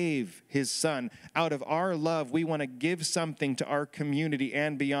gave his son. Out of our love, we want to give something to our community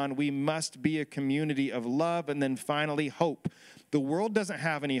and beyond. We must be a community of love. And then finally, hope. The world doesn't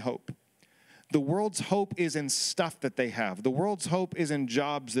have any hope. The world's hope is in stuff that they have. The world's hope is in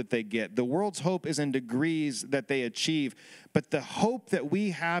jobs that they get. The world's hope is in degrees that they achieve. But the hope that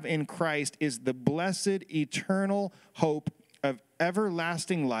we have in Christ is the blessed, eternal hope of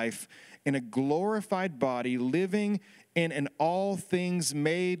everlasting life in a glorified body, living in an all things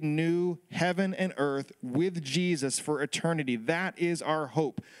made new heaven and earth with Jesus for eternity. That is our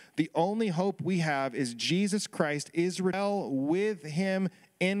hope. The only hope we have is Jesus Christ, Israel with him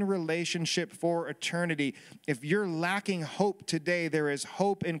in relationship for eternity. If you're lacking hope today, there is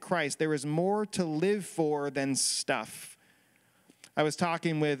hope in Christ. There is more to live for than stuff. I was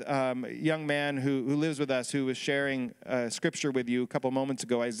talking with a young man who lives with us, who was sharing scripture with you a couple moments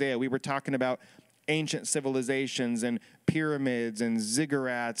ago, Isaiah. We were talking about ancient civilizations and pyramids and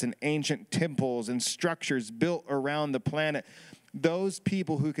ziggurats and ancient temples and structures built around the planet. Those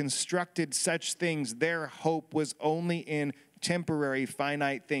people who constructed such things, their hope was only in temporary,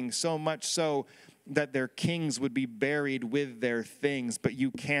 finite things, so much so that their kings would be buried with their things. But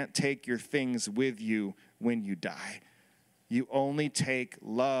you can't take your things with you when you die. You only take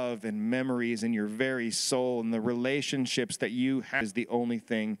love and memories in your very soul, and the relationships that you have is the only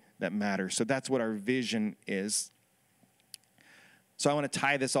thing that matters. So that's what our vision is. So I want to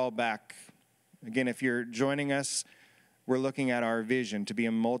tie this all back. Again, if you're joining us, we're looking at our vision to be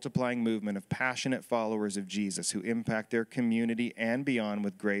a multiplying movement of passionate followers of Jesus who impact their community and beyond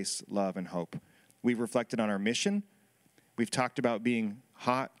with grace, love, and hope. We've reflected on our mission. We've talked about being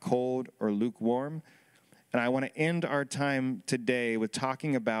hot, cold, or lukewarm. And I want to end our time today with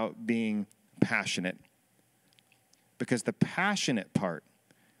talking about being passionate. Because the passionate part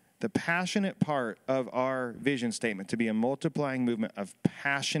of our vision statement, to be a multiplying movement of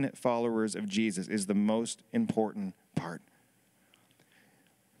passionate followers of Jesus, is the most important part.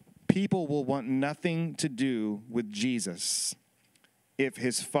 People will want nothing to do with Jesus if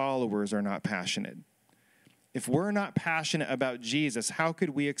his followers are not passionate. If we're not passionate about Jesus, how could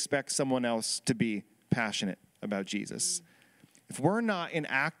we expect someone else to be passionate about Jesus? If we're not in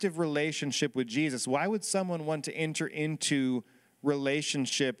active relationship with Jesus, why would someone want to enter into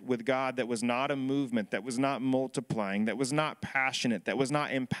relationship with God that was not a movement, that was not multiplying, that was not passionate, that was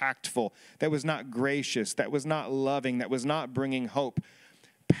not impactful, that was not gracious, that was not loving, that was not bringing hope?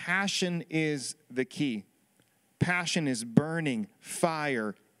 Passion is the key. Passion is burning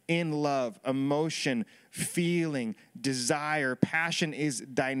fire in love, emotion, feeling, desire. Passion is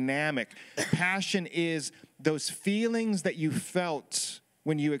dynamic. Passion is those feelings that you felt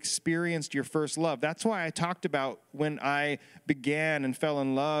when you experienced your first love. That's why I talked about when I began and fell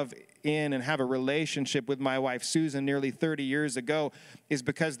in love in and have a relationship with my wife, Susan, nearly 30 years ago, is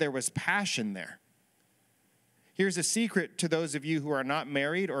because there was passion there. Here's a secret to those of you who are not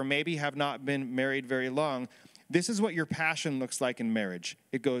married or maybe have not been married very long. This is what your passion looks like in marriage.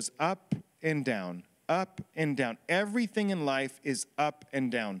 It goes up and down, up and down. Everything in life is up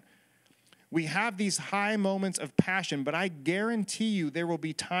and down. We have these high moments of passion, but I guarantee you there will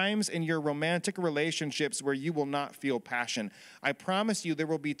be times in your romantic relationships where you will not feel passion. I promise you there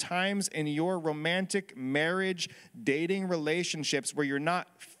will be times in your romantic marriage, dating relationships where you're not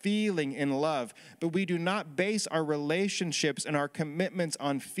feeling in love. But we do not base our relationships and our commitments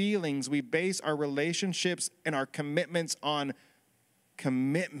on feelings. We base our relationships and our commitments on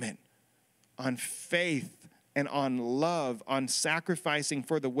commitment, on faith, and on love, on sacrificing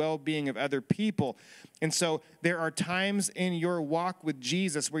for the well-being of other people. And so there are times in your walk with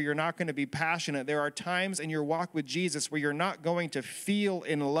Jesus where you're not going to be passionate. There are times in your walk with Jesus where you're not going to feel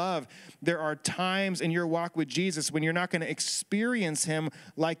in love. There are times in your walk with Jesus when you're not going to experience him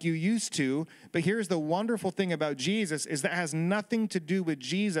like you used to. But here's the wonderful thing about Jesus is that has nothing to do with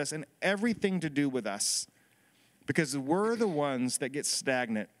Jesus and everything to do with us. Because we're the ones that get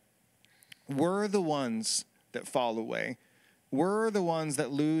stagnant. We're the ones that fall away. We're the ones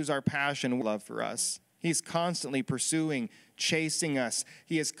that lose our passion and love for us. He's constantly pursuing, chasing us.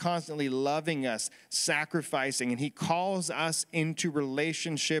 He is constantly loving us, sacrificing, and he calls us into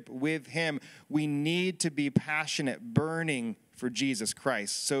relationship with him. We need to be passionate, burning for Jesus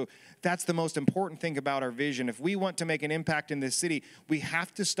Christ. So that's the most important thing about our vision. If we want to make an impact in this city, we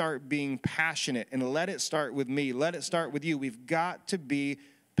have to start being passionate, and let it start with me. Let it start with you. We've got to be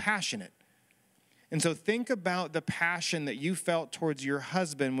passionate. And so think about the passion that you felt towards your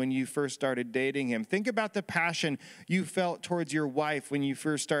husband when you first started dating him. Think about the passion you felt towards your wife when you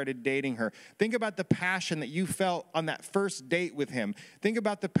first started dating her. Think about the passion that you felt on that first date with him. Think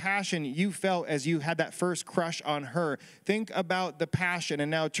about the passion you felt as you had that first crush on her. Think about the passion. And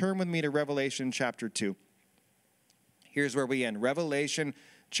now turn with me to Revelation chapter 2. Here's where we end. Revelation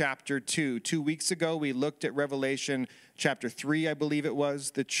chapter 2. 2 weeks ago, we looked at Revelation chapter 3, I believe it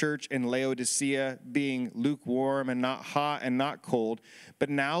was, the church in Laodicea being lukewarm and not hot and not cold. But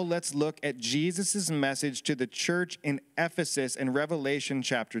now let's look at Jesus' message to the church in Ephesus in Revelation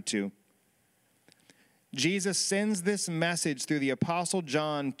chapter 2. Jesus sends this message through the Apostle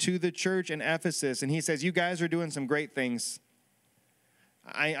John to the church in Ephesus, and he says, you guys are doing some great things.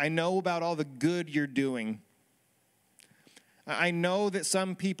 I know about all the good you're doing. I know that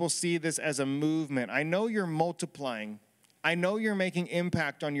some people see this as a movement. I know you're multiplying. I know you're making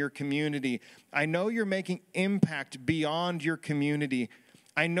impact on your community. I know you're making impact beyond your community.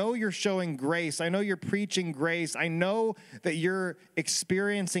 I know you're showing grace. I know you're preaching grace. I know that you're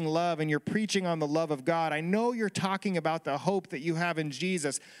experiencing love and you're preaching on the love of God. I know you're talking about the hope that you have in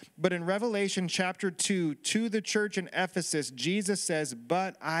Jesus. But in Revelation chapter 2, to the church in Ephesus, Jesus says,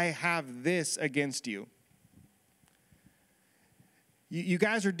 but I have this against you. You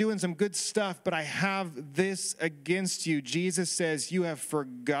guys are doing some good stuff, but I have this against you. Jesus says, you have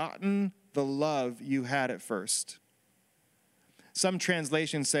forgotten the love you had at first. Some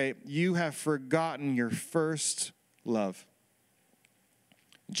translations say, you have forgotten your first love.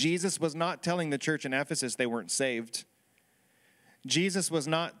 Jesus was not telling the church in Ephesus they weren't saved. Jesus was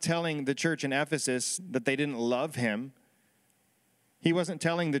not telling the church in Ephesus that they didn't love him. He wasn't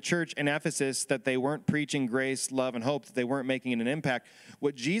telling the church in Ephesus that they weren't preaching grace, love, and hope, that they weren't making an impact.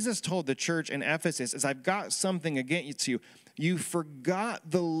 What Jesus told the church in Ephesus is, I've got something against you. You forgot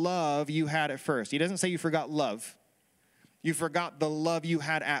the love you had at first. He doesn't say you forgot love. You forgot the love you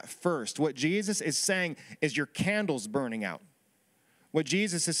had at first. What Jesus is saying is your candle's burning out. What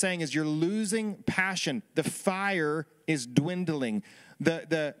Jesus is saying is you're losing passion. The fire is dwindling.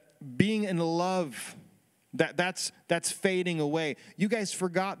 The being in love, that's fading away. You guys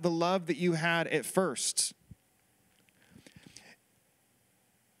forgot the love that you had at first.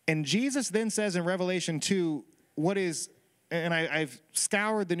 And Jesus then says in Revelation 2, what is, and I've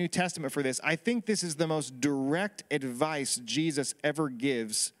scoured the New Testament for this, I think this is the most direct advice Jesus ever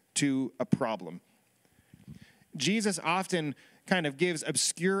gives to a problem. Jesus often kind of gives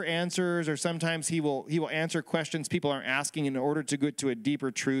obscure answers, or sometimes he will answer questions people aren't asking in order to get to a deeper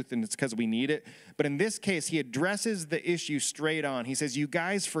truth, and it's because we need it. But in this case, he addresses the issue straight on. He says, you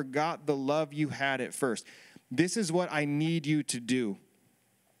guys forgot the love you had at first. This is what I need you to do.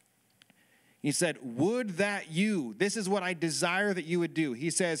 He said, would that you, this is what I desire that you would do. He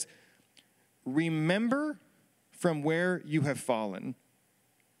says, remember from where you have fallen.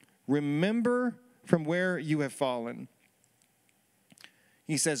 Remember from where you have fallen.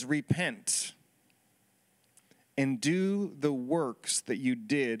 He says, repent and do the works that you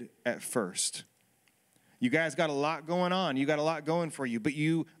did at first. You guys got a lot going on. You got a lot going for you, but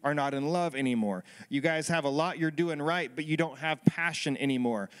you are not in love anymore. You guys have a lot you're doing right, but you don't have passion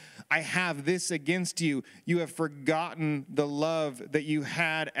anymore. I have this against you. You have forgotten the love that you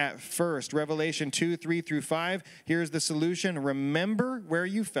had at first. Revelation 2, 3 through 5. Here's the solution. Remember where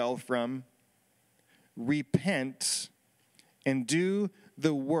you fell from. Repent and do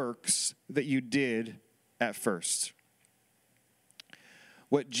the works that you did at first.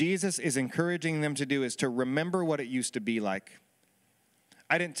 What Jesus is encouraging them to do is to remember what it used to be like.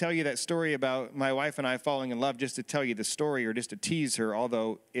 I didn't tell you that story about my wife and I falling in love just to tell you the story or just to tease her,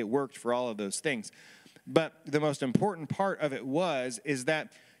 although it worked for all of those things. But the most important part of it is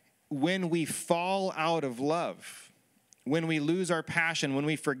that when we fall out of love, when we lose our passion, when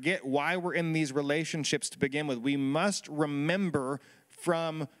we forget why we're in these relationships to begin with, we must remember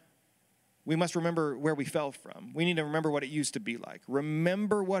where we fell from. We need to remember what it used to be like.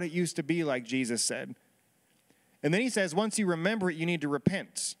 Remember what it used to be like, Jesus said. And then he says, once you remember it, you need to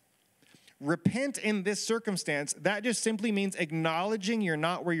repent. Repent in this circumstance, that just simply means acknowledging you're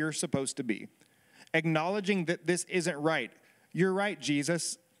not where you're supposed to be. Acknowledging that this isn't right. You're right,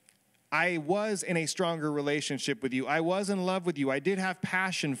 Jesus. I was in a stronger relationship with you. I was in love with you. I did have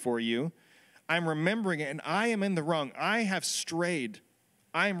passion for you. I'm remembering it, and I am in the wrong. I have strayed.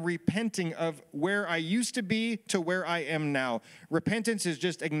 I'm repenting of where I used to be to where I am now. Repentance is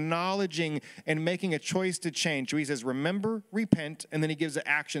just acknowledging and making a choice to change. So he says, remember, repent, and then he gives an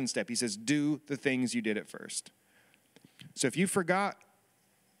action step. He says, do the things you did at first. So if you forgot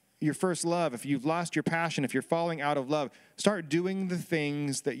your first love, if you've lost your passion, if you're falling out of love, start doing the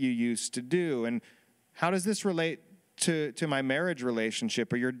things that you used to do. And how does this relate to my marriage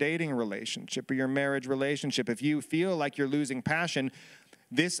relationship or your dating relationship or your marriage relationship? If you feel like you're losing passion,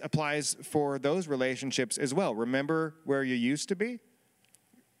 this applies for those relationships as well. Remember where you used to be.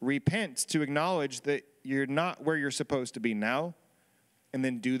 Repent to acknowledge that you're not where you're supposed to be now, and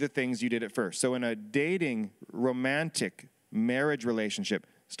then do the things you did at first. So in a dating, romantic, marriage relationship,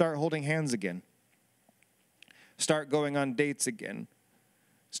 start holding hands again. Start going on dates again.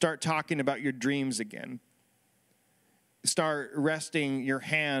 Start talking about your dreams again. Start resting your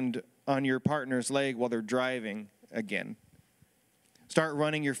hand on your partner's leg while they're driving again. Start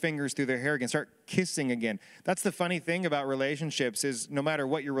running your fingers through their hair again. Start kissing again. That's the funny thing about relationships is no matter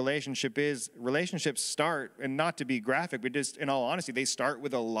what your relationship is, relationships start, and not to be graphic, but just in all honesty, they start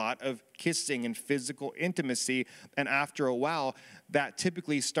with a lot of kissing and physical intimacy. And after a while, that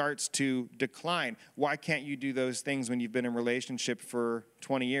typically starts to decline. Why can't you do those things when you've been in a relationship for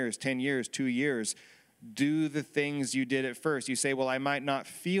 20 years, 10 years, 2 years? Do the things you did at first. You say, well, I might not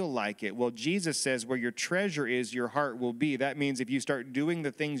feel like it. Well, Jesus says where your treasure is, your heart will be. That means if you start doing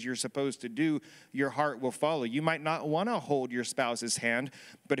the things you're supposed to do, your heart will follow. You might not want to hold your spouse's hand,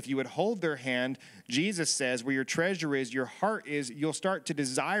 but if you would hold their hand, Jesus says where your treasure is, your heart is, you'll start to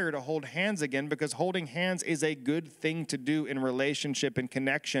desire to hold hands again, because holding hands is a good thing to do in relationship and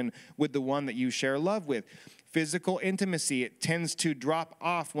connection with the one that you share love with. Physical intimacy, it tends to drop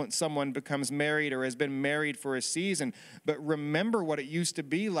off once someone becomes married or has been married for a season. But remember what it used to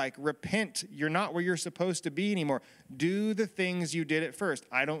be like. Repent. You're not where you're supposed to be anymore. Do the things you did at first.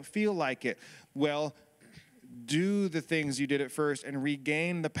 I don't feel like it. Well, do the things you did at first and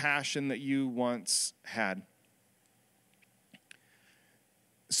regain the passion that you once had.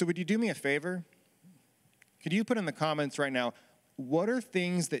 So would you do me a favor? Could you put in the comments right now, what are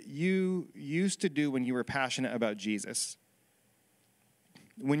things that you used to do when you were passionate about Jesus?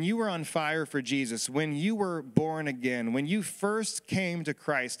 When you were on fire for Jesus, when you were born again, when you first came to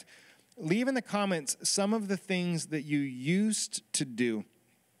Christ, leave in the comments some of the things that you used to do.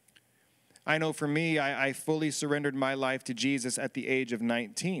 I know for me, I fully surrendered my life to Jesus at the age of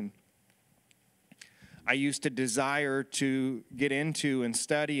 19. I used to desire to get into and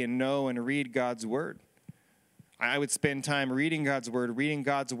study and know and read God's Word. I would spend time reading God's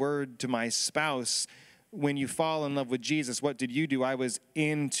Word to my spouse. When you fall in love with Jesus, what did you do? I was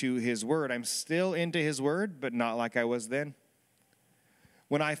into His Word. I'm still into His Word, but not like I was then.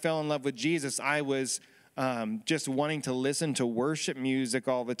 When I fell in love with Jesus, I was just wanting to listen to worship music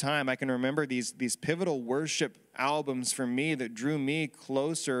all the time. I can remember these pivotal worship albums for me that drew me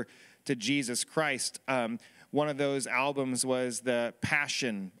closer to Jesus Christ. One of those albums was the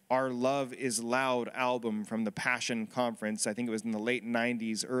Passion, Our Love is Loud album from the Passion Conference. I think it was in the late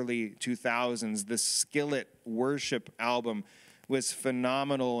 90s, early 2000s. The Skillet worship album was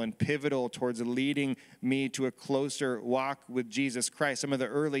phenomenal and pivotal towards leading me to a closer walk with Jesus Christ. Some of the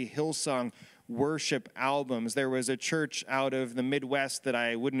early Hillsong worship albums. There was a church out of the Midwest that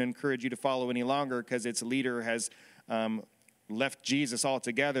I wouldn't encourage you to follow any longer because its leader has left Jesus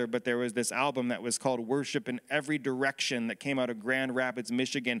altogether, but there was this album that was called Worship in Every Direction that came out of Grand Rapids,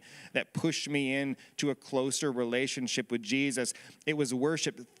 Michigan, that pushed me into a closer relationship with Jesus. It was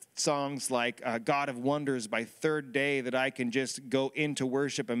worship songs like God of Wonders by Third Day that I can just go into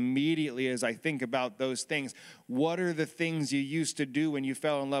worship immediately as I think about those things. What are the things you used to do when you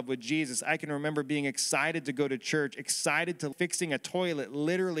fell in love with Jesus? I can remember being excited to go to church, excited to fixing a toilet.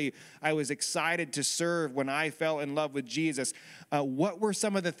 Literally, I was excited to serve when I fell in love with Jesus. What were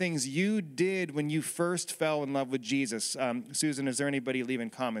some of the things you did when you first fell in love with Jesus? Susan, is there anybody leaving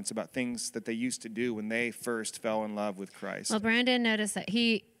comments about things that they used to do when they first fell in love with Christ? Well, Brandon noticed that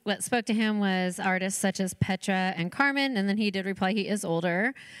what spoke to him was artists such as Petra and Carmen, and then he did reply he is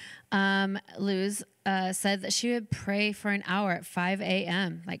older. Luz said that she would pray for an hour at 5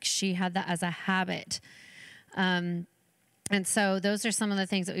 a.m. Like she had that as a habit. And so those are some of the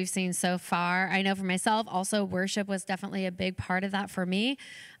things that we've seen so far. I know for myself, also worship was definitely a big part of that for me,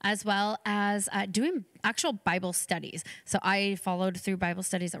 as well as doing actual Bible studies. So I followed through Bible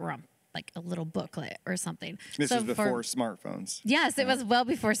studies that were on like a little booklet or something. This was before smartphones. Yes, it was well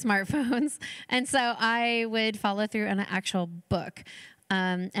before smartphones. And so I would follow through on an actual book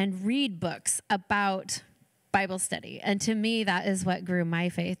and read books about Bible study. And to me, that is what grew my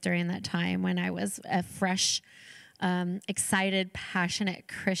faith during that time when I was a fresh, excited, passionate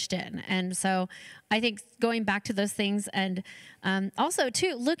Christian. And so I think going back to those things and also,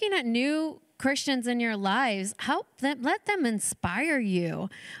 too, looking at new Christians in your lives, help them, let them inspire you.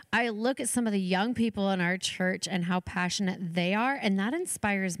 I look at some of the young people in our church and how passionate they are, and that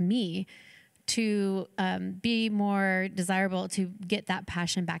inspires me to be more desirable to get that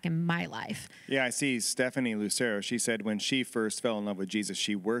passion back in my life. Yeah, I see Stephanie Lucero. She said when she first fell in love with Jesus,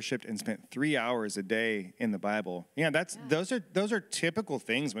 she worshiped and spent 3 hours a day in the Bible. Yeah, those are typical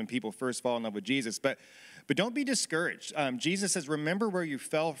things when people first fall in love with Jesus. But don't be discouraged. Jesus says, remember where you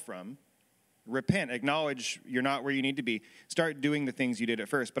fell from. Repent, acknowledge you're not where you need to be. Start doing the things you did at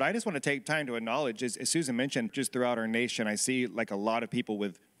first. But I just want to take time to acknowledge, as Susan mentioned, just throughout our nation, I see like a lot of people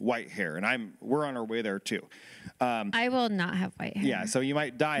with white hair, and we're on our way there too. I will not have white hair. Yeah, so you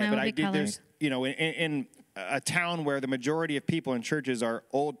might dye it, but I do. There's, in a town where the majority of people in churches are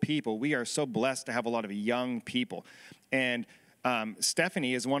old people, we are so blessed to have a lot of young people, and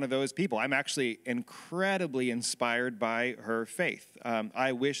Stephanie is one of those people. I'm actually incredibly inspired by her faith.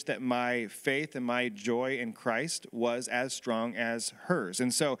 I wish that my faith and my joy in Christ was as strong as hers.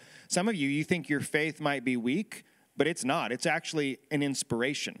 And so some of you think your faith might be weak, but it's not. It's actually an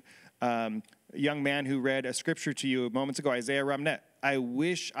inspiration. A young man who read a scripture to you moments ago, Isaiah Ramnet, I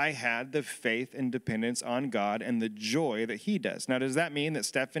wish I had the faith and dependence on God and the joy that he does. Now, does that mean that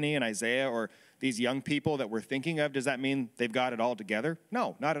Stephanie and Isaiah or these young people that we're thinking of, does that mean they've got it all together?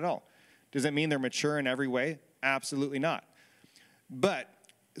 No, not at all. Does it mean they're mature in every way? Absolutely not. But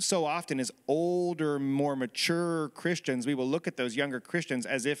so often as older, more mature Christians, we will look at those younger Christians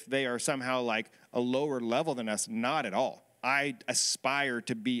as if they are somehow like a lower level than us. Not at all. I aspire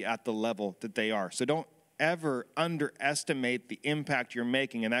to be at the level that they are. So don't ever underestimate the impact you're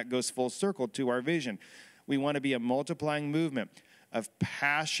making, and that goes full circle to our vision. We want to be a multiplying movement of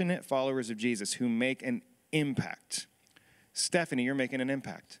passionate followers of Jesus who make an impact. Stephanie, you're making an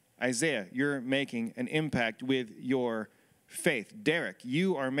impact. Isaiah, you're making an impact with your faith. Derek,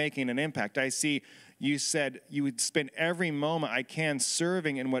 you are making an impact. I see you said you would spend every moment I can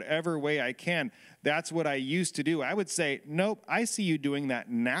serving in whatever way I can. That's what I used to do. I would say, nope, I see you doing that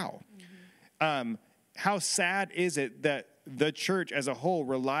now. Mm-hmm. How sad is it that the church as a whole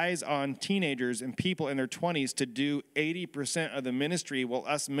relies on teenagers and people in their 20s to do 80% of the ministry while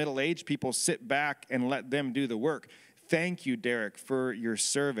us middle-aged people sit back and let them do the work. Thank you, Derek, for your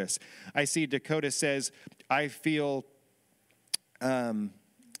service. I see Dakota says, I feel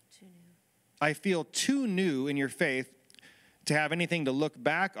too new in your faith to have anything to look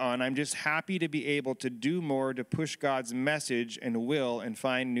back on. I'm just happy to be able to do more to push God's message and will and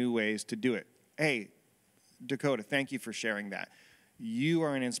find new ways to do it. Hey, Dakota, thank you for sharing that. You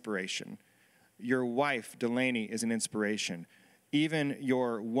are an inspiration. Your wife, Delaney, is an inspiration. Even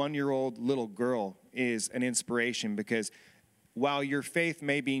your 1-year-old little girl is an inspiration because while your faith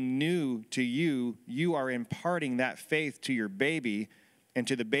may be new to you, you are imparting that faith to your baby and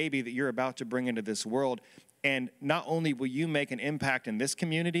to the baby that you're about to bring into this world. And not only will you make an impact in this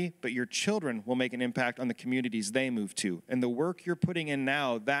community, but your children will make an impact on the communities they move to. And the work you're putting in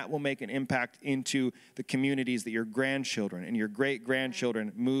now, that will make an impact into the communities that your grandchildren and your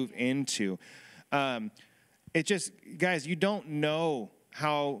great-grandchildren move into. It just, guys, you don't know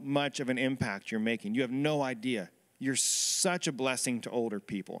how much of an impact you're making. You have no idea. You're such a blessing to older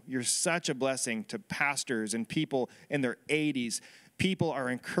people. You're such a blessing to pastors and people in their 80s. People are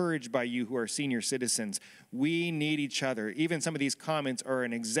encouraged by you who are senior citizens. We need each other. Even some of these comments are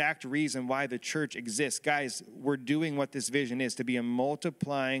an exact reason why the church exists. Guys, we're doing what this vision is, to be a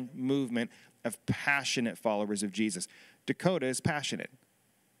multiplying movement of passionate followers of Jesus. Dakota is passionate.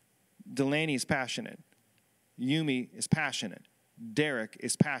 Delaney is passionate. Yumi is passionate. Derek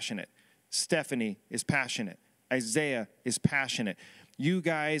is passionate. Stephanie is passionate. Isaiah is passionate. You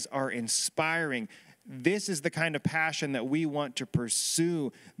guys are inspiring. This is the kind of passion that we want to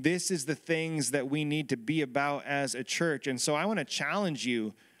pursue. This is the things that we need to be about as a church. And so I want to challenge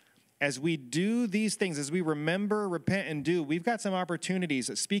you as we do these things, as we remember, repent, and do. We've got some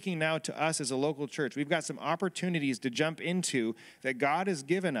opportunities, speaking now to us as a local church, we've got some opportunities to jump into that God has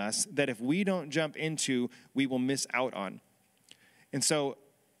given us that if we don't jump into, we will miss out on. And so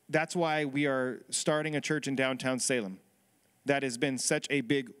that's why we are starting a church in downtown Salem. That has been such a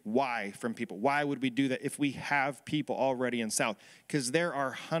big why from people. Why would we do that if we have people already in South? Because there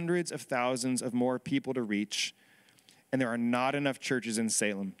are hundreds of thousands of more people to reach, and there are not enough churches in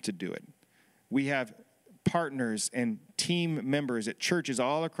Salem to do it. We have partners and team members at churches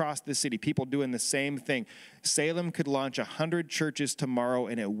all across the city, people doing the same thing. Salem could launch 100 churches tomorrow,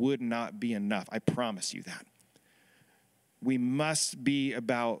 and it would not be enough. I promise you that. We must be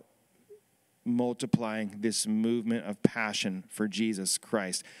about multiplying this movement of passion for Jesus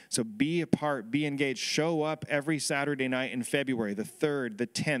Christ. So be a part, be engaged, show up every Saturday night in February, the 3rd, the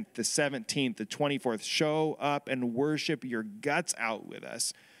 10th, the 17th, the 24th. Show up and worship your guts out with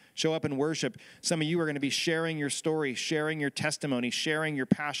us. Show up and worship. Some of you are going to be sharing your story, sharing your testimony, sharing your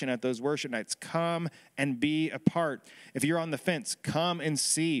passion at those worship nights. Come and be a part. If you're on the fence, come and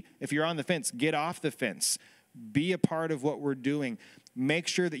see. If you're on the fence, get off the fence. Be a part of what we're doing. Make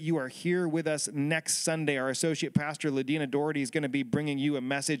sure that you are here with us next Sunday. Our associate pastor, Ladina Doherty, is going to be bringing you a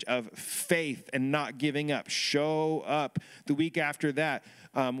message of faith and not giving up. Show up. The week after that,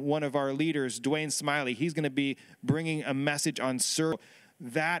 one of our leaders, Dwayne Smiley, he's going to be bringing a message on service.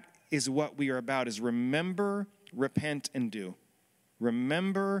 That is what we are about, is remember, repent, and do.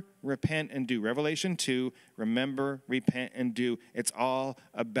 Remember, repent, and do. Revelation 2, remember, repent, and do. It's all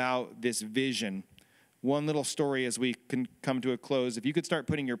about this vision. One little story as we can come to a close. If you could start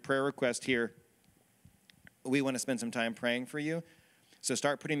putting your prayer request here we want to spend some time praying for you. So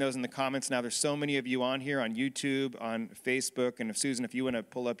start putting those in the comments. Now, there's so many of you on here on YouTube, on Facebook, and Susan, if you want to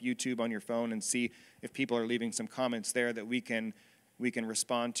pull up YouTube on your phone and see if people are leaving some comments there that we can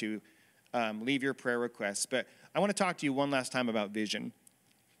respond to, leave your prayer requests. But I want to talk to you one last time about vision.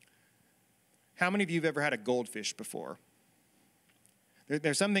 How many of you have ever had a goldfish before?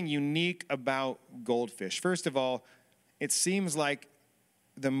 There's something unique about goldfish. First of all, it seems like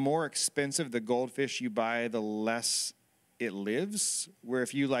the more expensive the goldfish you buy, the less it lives. Where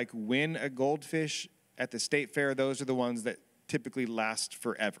if you win a goldfish at the state fair, those are the ones that typically last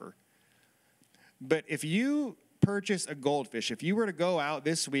forever. But if you purchase a goldfish, if you were to go out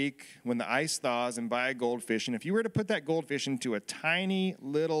this week when the ice thaws and buy a goldfish, and if you were to put that goldfish into a tiny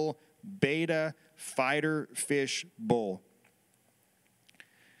little beta fighter fish bowl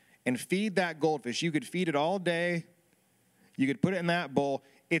and feed that goldfish, you could feed it all day, you could put it in that bowl,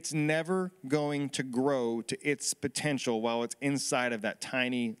 it's never going to grow to its potential while it's inside of that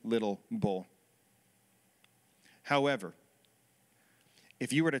tiny little bowl. However,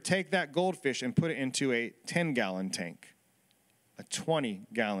 if you were to take that goldfish and put it into a 10-gallon tank, a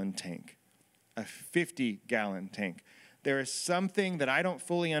 20-gallon tank, a 50-gallon tank, there is something that I don't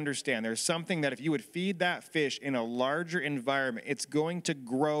fully understand. There's something that if you would feed that fish in a larger environment, it's going to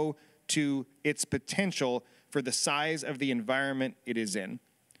grow to its potential for the size of the environment it is in.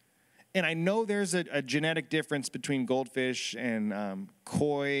 And I know there's a genetic difference between goldfish and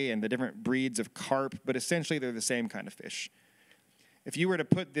koi and the different breeds of carp, but essentially they're the same kind of fish. If you were to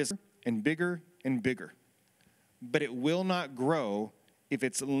put this in bigger and bigger, but it will not grow if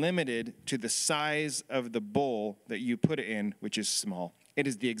it's limited to the size of the bowl that you put it in, which is small. It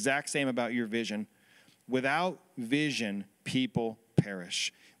is the exact same about your vision. Without vision, people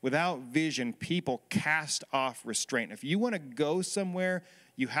perish. Without vision, people cast off restraint. If you want to go somewhere,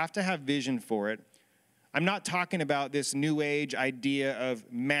 you have to have vision for it. I'm not talking about this new age idea of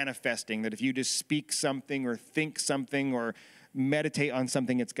manifesting, that if you just speak something or think something or meditate on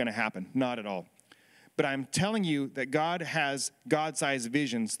something, it's going to happen. Not at all. But I'm telling you that God has God-sized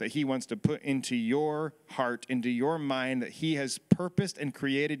visions that he wants to put into your heart, into your mind, that he has purposed and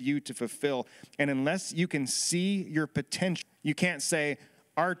created you to fulfill. And unless you can see your potential, you can't say,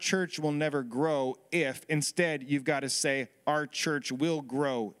 our church will never grow if. Instead, you've got to say, our church will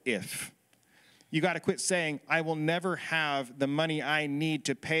grow if. You got to quit saying, I will never have the money I need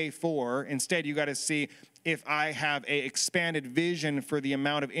to pay for. Instead, you got to see, if I have an expanded vision for the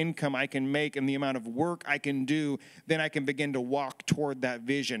amount of income I can make and the amount of work I can do, then I can begin to walk toward that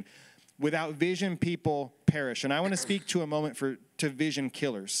vision. Without vision, people perish. And I want to speak to a moment to vision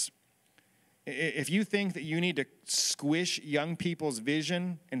killers. If you think that you need to squish young people's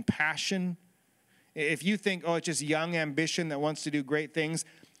vision and passion, if you think, it's just young ambition that wants to do great things,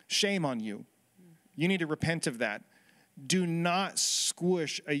 shame on you. You need to repent of that. Do not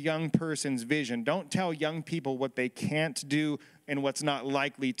squish a young person's vision. Don't tell young people what they can't do and what's not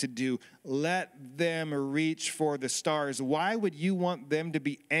likely to do. Let them reach for the stars. Why would you want them to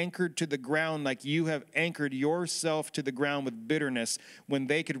be anchored to the ground like you have anchored yourself to the ground with bitterness when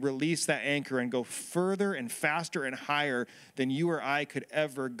they could release that anchor and go further and faster and higher than you or I could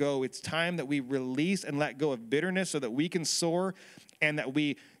ever go? It's time that we release and let go of bitterness so that we can soar, and that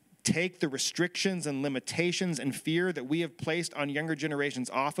we take the restrictions and limitations and fear that we have placed on younger generations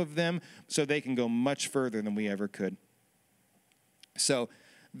off of them so they can go much further than we ever could. So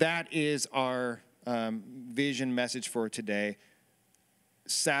that is our vision message for today.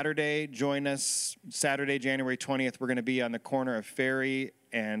 Saturday, join us. Saturday, January 20th, we're going to be on the corner of Ferry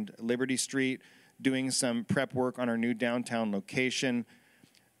and Liberty Street doing some prep work on our new downtown location.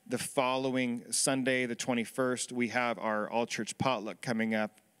 The following Sunday, the 21st, we have our all-church potluck coming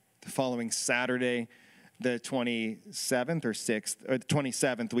up. The following Saturday, the 27th or 6th, or the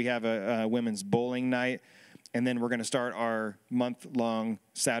 27th, we have a women's bowling night. And then we're going to start our month-long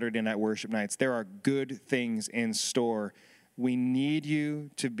Saturday night worship nights. There are good things in store. We need you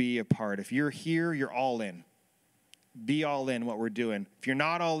to be a part. If you're here, you're all in. Be all in what we're doing. If you're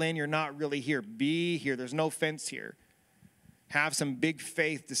not all in, you're not really here. Be here. There's no fence here. Have some big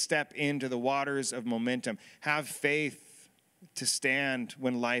faith to step into the waters of momentum. Have faith to stand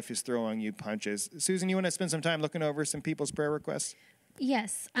when life is throwing you punches. Susan, you want to spend some time looking over some people's prayer requests?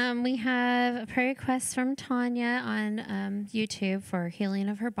 Yes. We have a prayer request from Tanya on YouTube for healing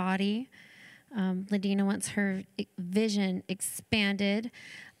of her body. Ladina wants her vision expanded.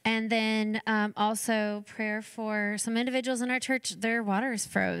 And then also prayer for some individuals in our church, their water is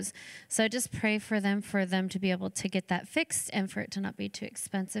froze. So just pray for them to be able to get that fixed and for it to not be too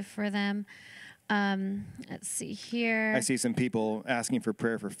expensive for them. Let's see here. I see some people asking for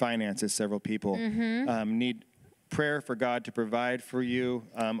prayer for finances. Several people need prayer for God to provide for you.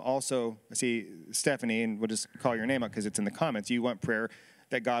 Also, I see Stephanie, and we'll just call your name out because it's in the comments. You want prayer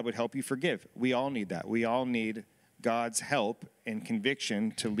that God would help you forgive. We all need that. We all need God's help and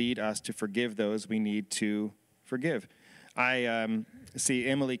conviction to lead us to forgive those we need to forgive. I see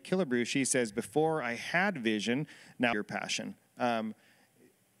Emily Killebrew. She says, before I had vision, now your passion.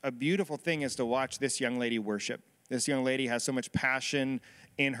 A beautiful thing is to watch this young lady worship. This young lady has so much passion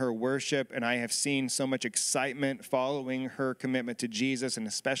in her worship, and I have seen so much excitement following her commitment to Jesus, and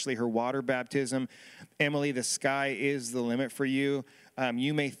especially her water baptism. Emily, the sky is the limit for you.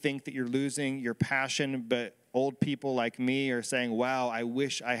 You may think that you're losing your passion, but old people like me are saying, wow, I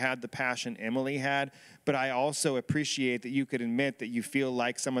wish I had the passion Emily had. But I also appreciate that you could admit that you feel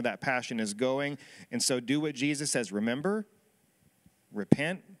like some of that passion is going. And so do what Jesus says. Remember,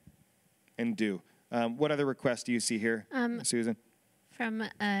 repent, and do. What other requests do you see here, Susan? From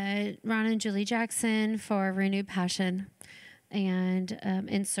Ron and Julie Jackson for renewed passion and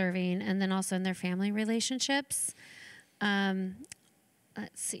in serving, and then also in their family relationships.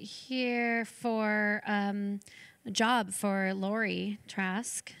 Let's see here for a job for Lori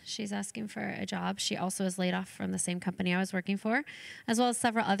Trask. She's asking for a job. She also is laid off from the same company I was working for, as well as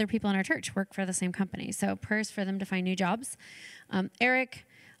several other people in our church work for the same company. So prayers for them to find new jobs. Eric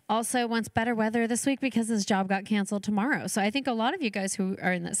also wants better weather this week because his job got canceled tomorrow. So I think a lot of you guys who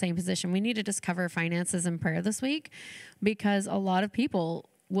are in that same position, we need to just cover finances and prayer this week because a lot of people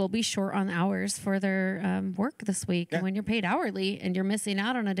will be short on hours for their work this week. Yeah. And when you're paid hourly and you're missing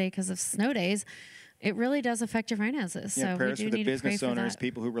out on a day because of snow days, it really does affect your finances. Yeah, so prayers we do for the need business to pray owners, for that.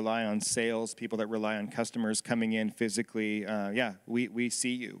 people who rely on sales, people that rely on customers coming in physically. We see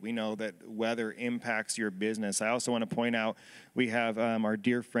you. We know that weather impacts your business. I also want to point out we have our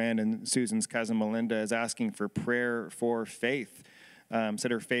dear friend and Susan's cousin Melinda is asking for prayer for faith. Said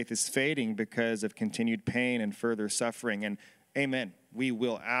her faith is fading because of continued pain and further suffering. And amen. We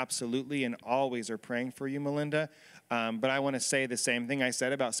will absolutely and always are praying for you, Melinda. But I want to say the same thing I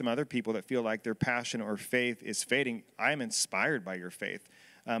said about some other people that feel like their passion or faith is fading. I'm inspired by your faith.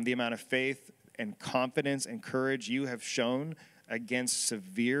 The amount of faith and confidence and courage you have shown against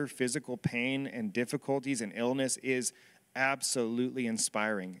severe physical pain and difficulties and illness is absolutely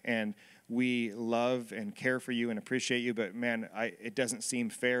inspiring. And we love and care for you and appreciate you, but man, it doesn't seem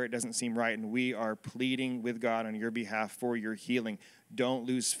fair. It doesn't seem right. And we are pleading with God on your behalf for your healing. Don't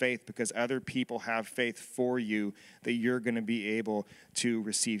lose faith because other people have faith for you that you're going to be able to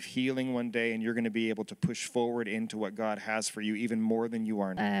receive healing one day and you're going to be able to push forward into what God has for you even more than you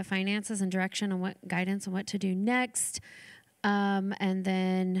are now. Finances and direction and what guidance and what to do next. And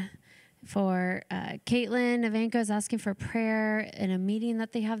then for Caitlin, Ivanko is asking for prayer in a meeting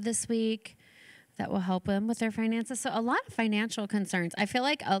that they have this week that will help them with their finances. So a lot of financial concerns. I feel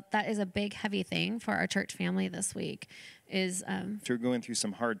like that is a big, heavy thing for our church family this week. If you're going through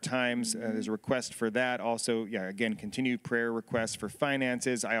some hard times, there's a request for that. Also, again, continued prayer requests for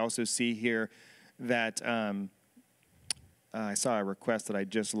finances. I also see here that I saw a request that I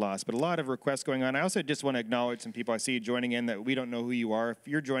just lost, but a lot of requests going on. I also just want to acknowledge some people I see joining in that we don't know who you are. If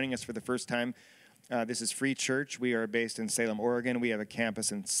you're joining us for the first time, this is Free Church. We are based in Salem, Oregon. We have a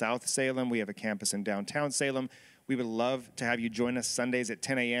campus in South Salem. We have a campus in downtown Salem. We would love to have you join us Sundays at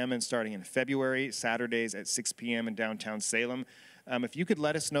 10 a.m. and starting in February, Saturdays at 6 p.m. in downtown Salem. If you could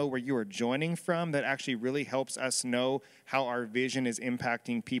let us know where you are joining from, that actually really helps us know how our vision is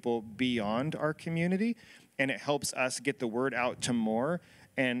impacting people beyond our community, and it helps us get the word out to more.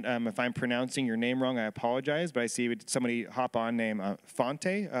 And if I'm pronouncing your name wrong, I apologize, but I see somebody hop on named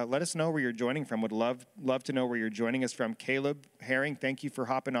Fonte. Let us know where you're joining from. Would love to know where you're joining us from. Caleb Herring, thank you for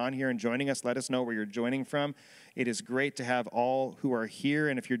hopping on here and joining us. Let us know where you're joining from. It is great to have all who are here,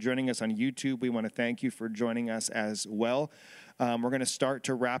 and if you're joining us on YouTube, we want to thank you for joining us as well. We're going to start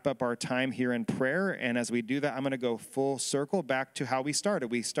to wrap up our time here in prayer, and as we do that, I'm going to go full circle back to how we started.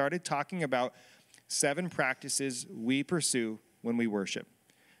 We started talking about 7 practices we pursue when we worship.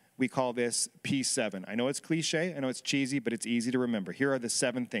 We call this P7. I know it's cliche, I know it's cheesy, but it's easy to remember. Here are the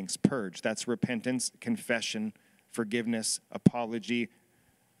 7 things. Purge, that's repentance, confession, forgiveness, apology,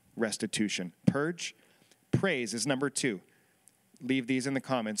 restitution. Purge. Praise is number 2. Leave these in the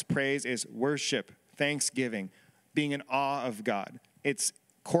comments. Praise is worship, thanksgiving, being in awe of God. It's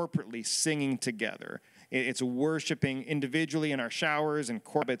corporately singing together. It's worshiping individually in our showers and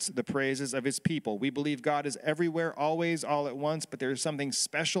corporates the praises of his people. We believe God is everywhere, always, all at once, but there's something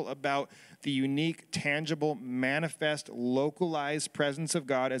special about the unique, tangible, manifest, localized presence of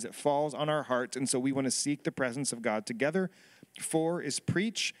God as it falls on our hearts, and so we want to seek the presence of God together. 4 is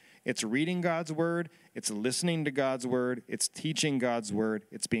preach. It's reading God's word. It's listening to God's word. It's teaching God's word.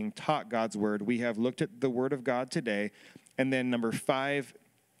 It's being taught God's word. We have looked at the word of God today. And then number 5,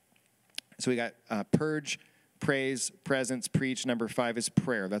 so we got purge, praise, presence, preach. Number 5 is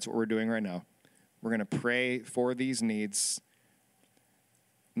prayer. That's what we're doing right now. We're going to pray for these needs.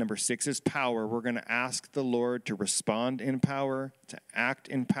 Number 6 is power. We're going to ask the Lord to respond in power, to act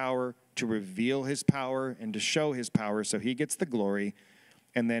in power, to reveal his power, and to show his power so he gets the glory.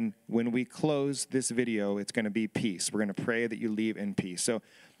 And then when we close this video, it's going to be peace. We're going to pray that you leave in peace. So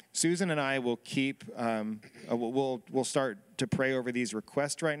Susan and I will keep, we'll start to pray over these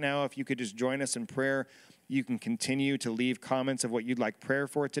requests right now. If you could just join us in prayer, you can continue to leave comments of what you'd like prayer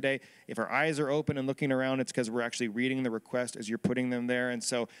for today. If our eyes are open and looking around, it's because we're actually reading the request as you're putting them there. And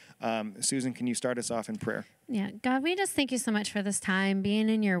so, Susan, can you start us off in prayer? Yeah, God, we just thank you so much for this time, being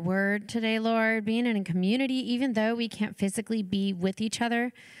in your word today, Lord, being in a community, even though we can't physically be with each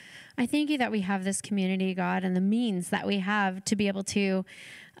other. I thank you that we have this community, God, and the means that we have to be able to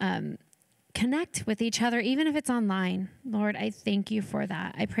connect with each other, even if it's online. Lord, I thank you for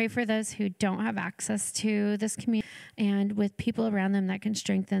that. I pray for those who don't have access to this community and with people around them that can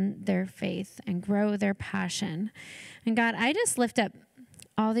strengthen their faith and grow their passion. And God, I just lift up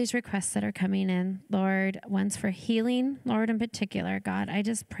all these requests that are coming in, Lord, one's for healing, Lord, in particular. God, I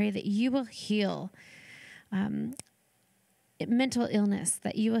just pray that you will heal mental illness,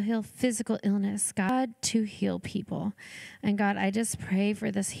 that you will heal physical illness, God, to heal people. And God, I just pray for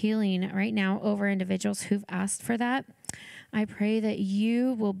this healing right now over individuals who've asked for that. I pray that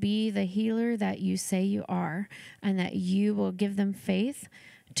you will be the healer that you say you are, and that you will give them faith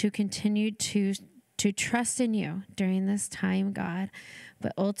to continue to trust in you during this time, God.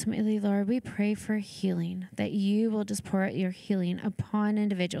 But ultimately, Lord, we pray for healing, that you will just pour out your healing upon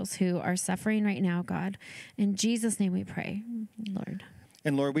individuals who are suffering right now, God. In Jesus' name we pray, Lord.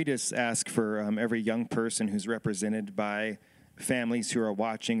 And Lord, we just ask for every young person who's represented by families who are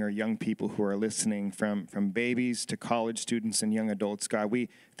watching or young people who are listening, from babies to college students and young adults. God, we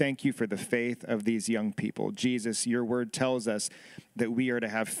thank you for the faith of these young people. Jesus, your word tells us that we are to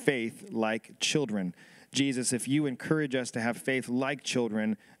have faith like children. Jesus, if you encourage us to have faith like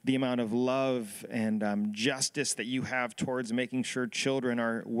children, the amount of love and justice that you have towards making sure children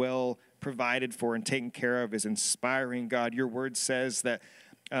are well provided for and taken care of is inspiring. God, your word says that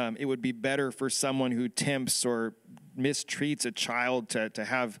it would be better for someone who tempts or mistreats a child to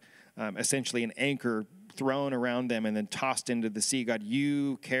have essentially an anchor thrown around them and then tossed into the sea. God,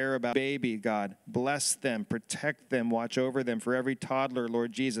 you care about baby. God, bless them, protect them, watch over them. For every toddler,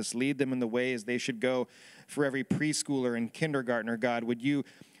 Lord Jesus, lead them in the ways they should go. For every preschooler and kindergartner, God, would you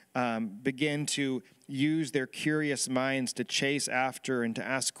begin to use their curious minds to chase after and to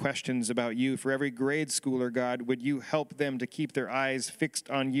ask questions about you. For every grade schooler, God, would you help them to keep their eyes fixed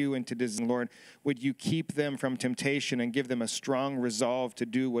on you and to desire, Lord? Would you keep them from temptation and give them a strong resolve to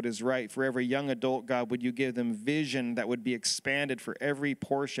do what is right? For every young adult, God, would you give them vision that would be expanded for every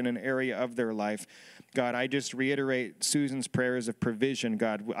portion and area of their life? God, I just reiterate Susan's prayers of provision,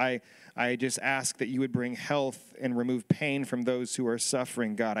 God. I just ask that you would bring health and remove pain from those who are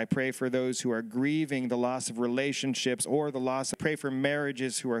suffering, God. I pray for those who are grieving the loss of relationships or the loss. I pray for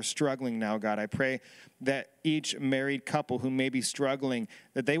marriages who are struggling now, God. I pray that each married couple who may be struggling,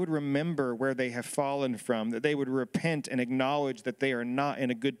 that they would remember where they have fallen from, that they would repent and acknowledge that they are not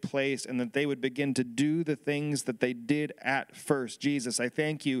in a good place, and that they would begin to do the things that they did at first. Jesus, I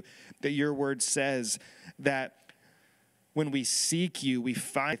thank you that your word says that when we seek you, we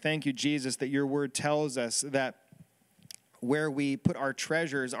find. I thank you, Jesus, that your word tells us that where we put our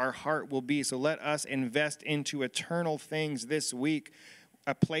treasures, our heart will be. So let us invest into eternal things this week,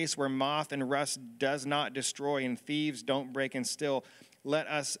 a place where moth and rust does not destroy and thieves don't break and steal. Let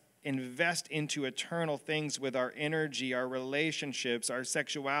us invest into eternal things with our energy, our relationships, our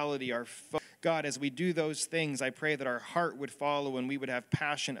sexuality, God, as we do those things, I pray that our heart would follow and we would have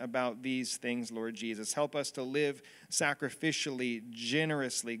passion about these things, Lord Jesus. Help us to live sacrificially,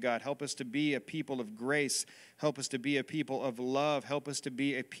 generously, God. Help us to be a people of grace. Help us to be a people of love. Help us to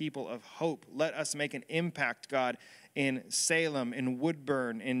be a people of hope. Let us make an impact, God, in Salem, in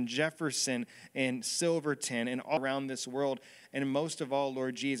Woodburn, in Jefferson, in Silverton, and all around this world. And most of all,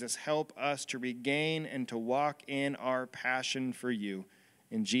 Lord Jesus, help us to regain and to walk in our passion for you.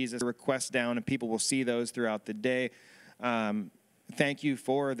 In Jesus, requests down, and people will see those throughout the day. Thank you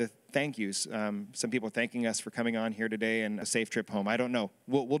for the thank yous. Some people thanking us for coming on here today and a safe trip home. I don't know.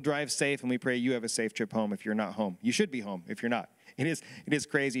 We'll drive safe, and we pray you have a safe trip home if you're not home. You should be home if you're not. It is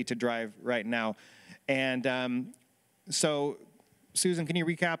crazy to drive right now. And so, Susan, can you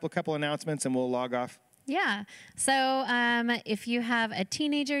recap a couple announcements, and we'll log off? Yeah. So if you have a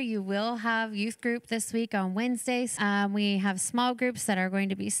teenager, you will have youth group this week on Wednesdays. We have small groups that are going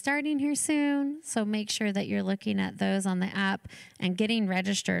to be starting here soon. So make sure that you're looking at those on the app and getting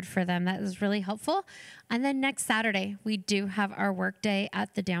registered for them. That is really helpful. And then next Saturday, we do have our work day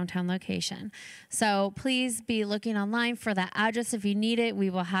at the downtown location. So please be looking online for that address if you need it. We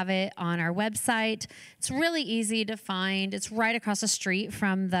will have it on our website. It's really easy to find. It's right across the street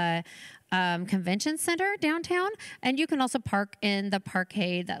from the convention center downtown, and you can also park in the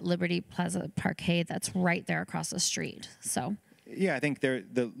parkade, that Liberty Plaza parkade that's right there across the street. So yeah, I think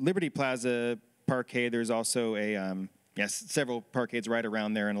the Liberty Plaza parkade, there's also a several parkades right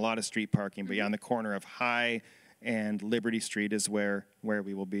around there and a lot of street parking, but yeah, on the corner of High and Liberty Street is where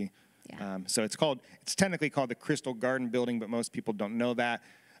we will be. Yeah. So it's technically called the Crystal Garden Building, but most people don't know that.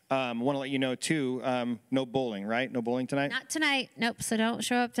 Want to let you know, too, no bowling, right? No bowling tonight? Not tonight. Nope. So don't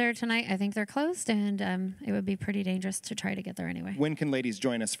show up there tonight. I think they're closed, and it would be pretty dangerous to try to get there anyway. When can ladies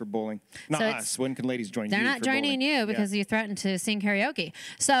join us for bowling? Not us. When can ladies join you for bowling? They're not joining you because you threatened to sing karaoke.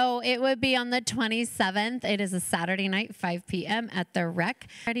 So it would be on the 27th. It is a Saturday night, 5 p.m. at the Rec.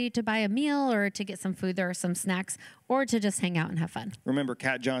 Ready to buy a meal or to get some food there or some snacks or to just hang out and have fun. Remember,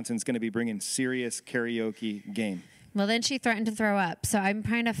 Kat Johnson's going to be bringing serious karaoke game. Well, then she threatened to throw up. So I'm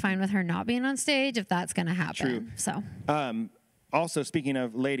kind of fine with her not being on stage if that's going to happen. True. So. Also, speaking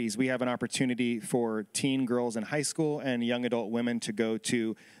of ladies, we have an opportunity for teen girls in high school and young adult women to go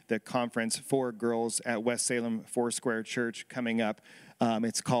to the conference for girls at West Salem Foursquare Church coming up.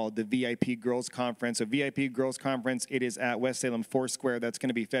 It's called the VIP Girls Conference. So VIP Girls Conference, it is at West Salem Foursquare. That's going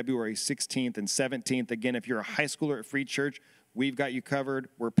to be February 16th and 17th. Again, if you're a high schooler at Free Church, we've got you covered.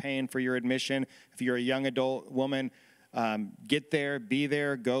 We're paying for your admission. If you're a young adult woman, get there, be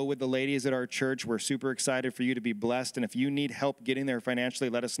there, go with the ladies at our church. We're super excited for you to be blessed. And if you need help getting there financially,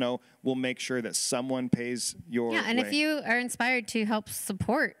 let us know. We'll make sure that someone pays your Yeah, and way. if you are inspired to help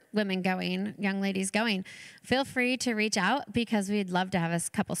support women going, young ladies going, feel free to reach out because we'd love to have a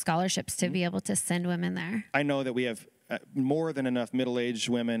couple scholarships to be able to send women there. I know that we have more than enough middle-aged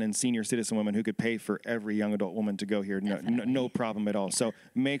women and senior citizen women who could pay for every young adult woman to go here. No problem at all. Yeah. So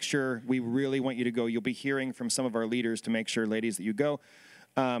make sure, we really want you to go. You'll be hearing from some of our leaders to make sure, ladies, that you go.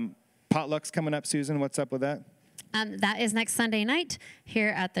 Potluck's coming up, Susan. What's up with that? That is next Sunday night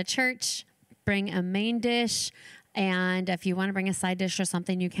here at the church. Bring a main dish. And if you want to bring a side dish or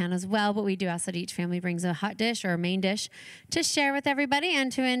something, you can as well. But we do ask that each family brings a hot dish or a main dish to share with everybody and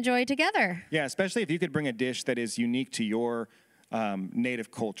to enjoy together. Yeah, especially if you could bring a dish that is unique to your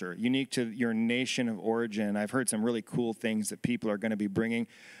native culture, unique to your nation of origin. I've heard some really cool things that people are going to be bringing.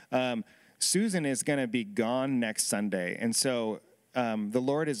 Susan is going to be gone next Sunday. And so the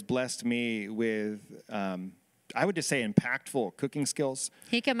Lord has blessed me with I would just say impactful cooking skills.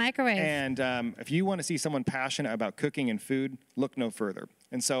 He can microwave. And if you want to see someone passionate about cooking and food, look no further.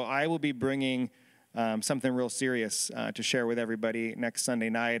 And so I will be bringing something real serious to share with everybody next Sunday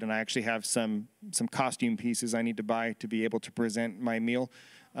night. And I actually have some costume pieces I need to buy to be able to present my meal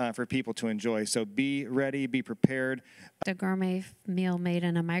for people to enjoy. So be ready, be prepared. The gourmet meal made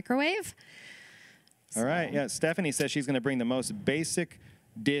in a microwave. All right. Yeah. Stephanie says she's going to bring the most basic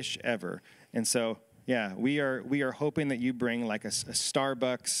dish ever. And so yeah, we are hoping that you bring like a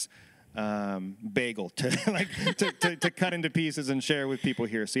Starbucks bagel to cut into pieces and share with people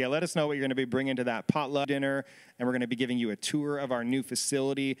here. So yeah, let us know what you're going to be bringing to that potluck dinner, and we're going to be giving you a tour of our new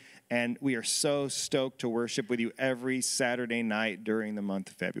facility. And we are so stoked to worship with you every Saturday night during the month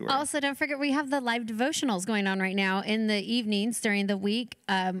of February. Also, don't forget we have the live devotionals going on right now in the evenings during the week,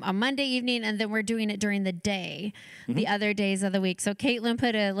 on Monday evening, and then we're doing it during the day, the other days of the week. So Caitlin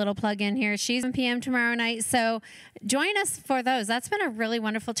put a little plug in here. She's 7 p.m. tomorrow night. So join us for those. That's been a really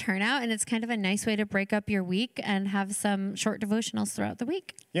wonderful turnout, and it's kind of a nice way to break up your week and have some short devotionals throughout the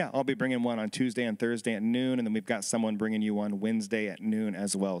week. Yeah, I'll be bringing one on Tuesday and Thursday at noon, and then we've got someone bringing you one Wednesday at noon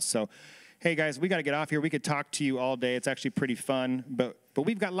as well. So, hey guys, we got to get off here. We could talk to you all day. It's actually pretty fun, but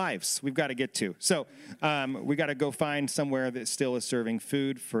we've got lives we've got to get to. So we got to go find somewhere that still is serving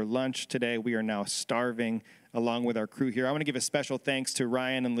food for lunch today. We are now starving along with our crew here. I want to give a special thanks to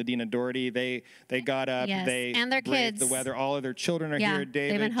Ryan and Ladina Doherty. They got up. Yes, they and their braved kids. the weather. All of their children are here.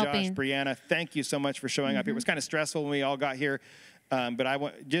 David, Josh, Brianna. Thank you so much for showing up here. It was kind of stressful when we all got here, but I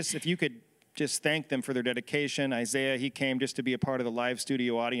want if you could just thank them for their dedication. Isaiah, he came just to be a part of the live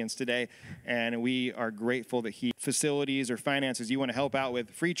studio audience today, and we are grateful that facilities or finances you want to help out with.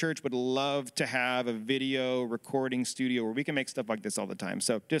 Free Church would love to have a video recording studio where we can make stuff like this all the time.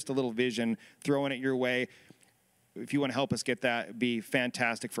 So just a little vision, throwing it your way. if you want to help us get that, it'd be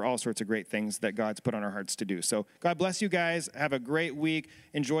fantastic for all sorts of great things that God's put on our hearts to do. So God bless you guys. Have a great week.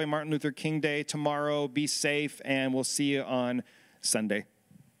 Enjoy Martin Luther King Day tomorrow. Be safe, and we'll see you on Sunday.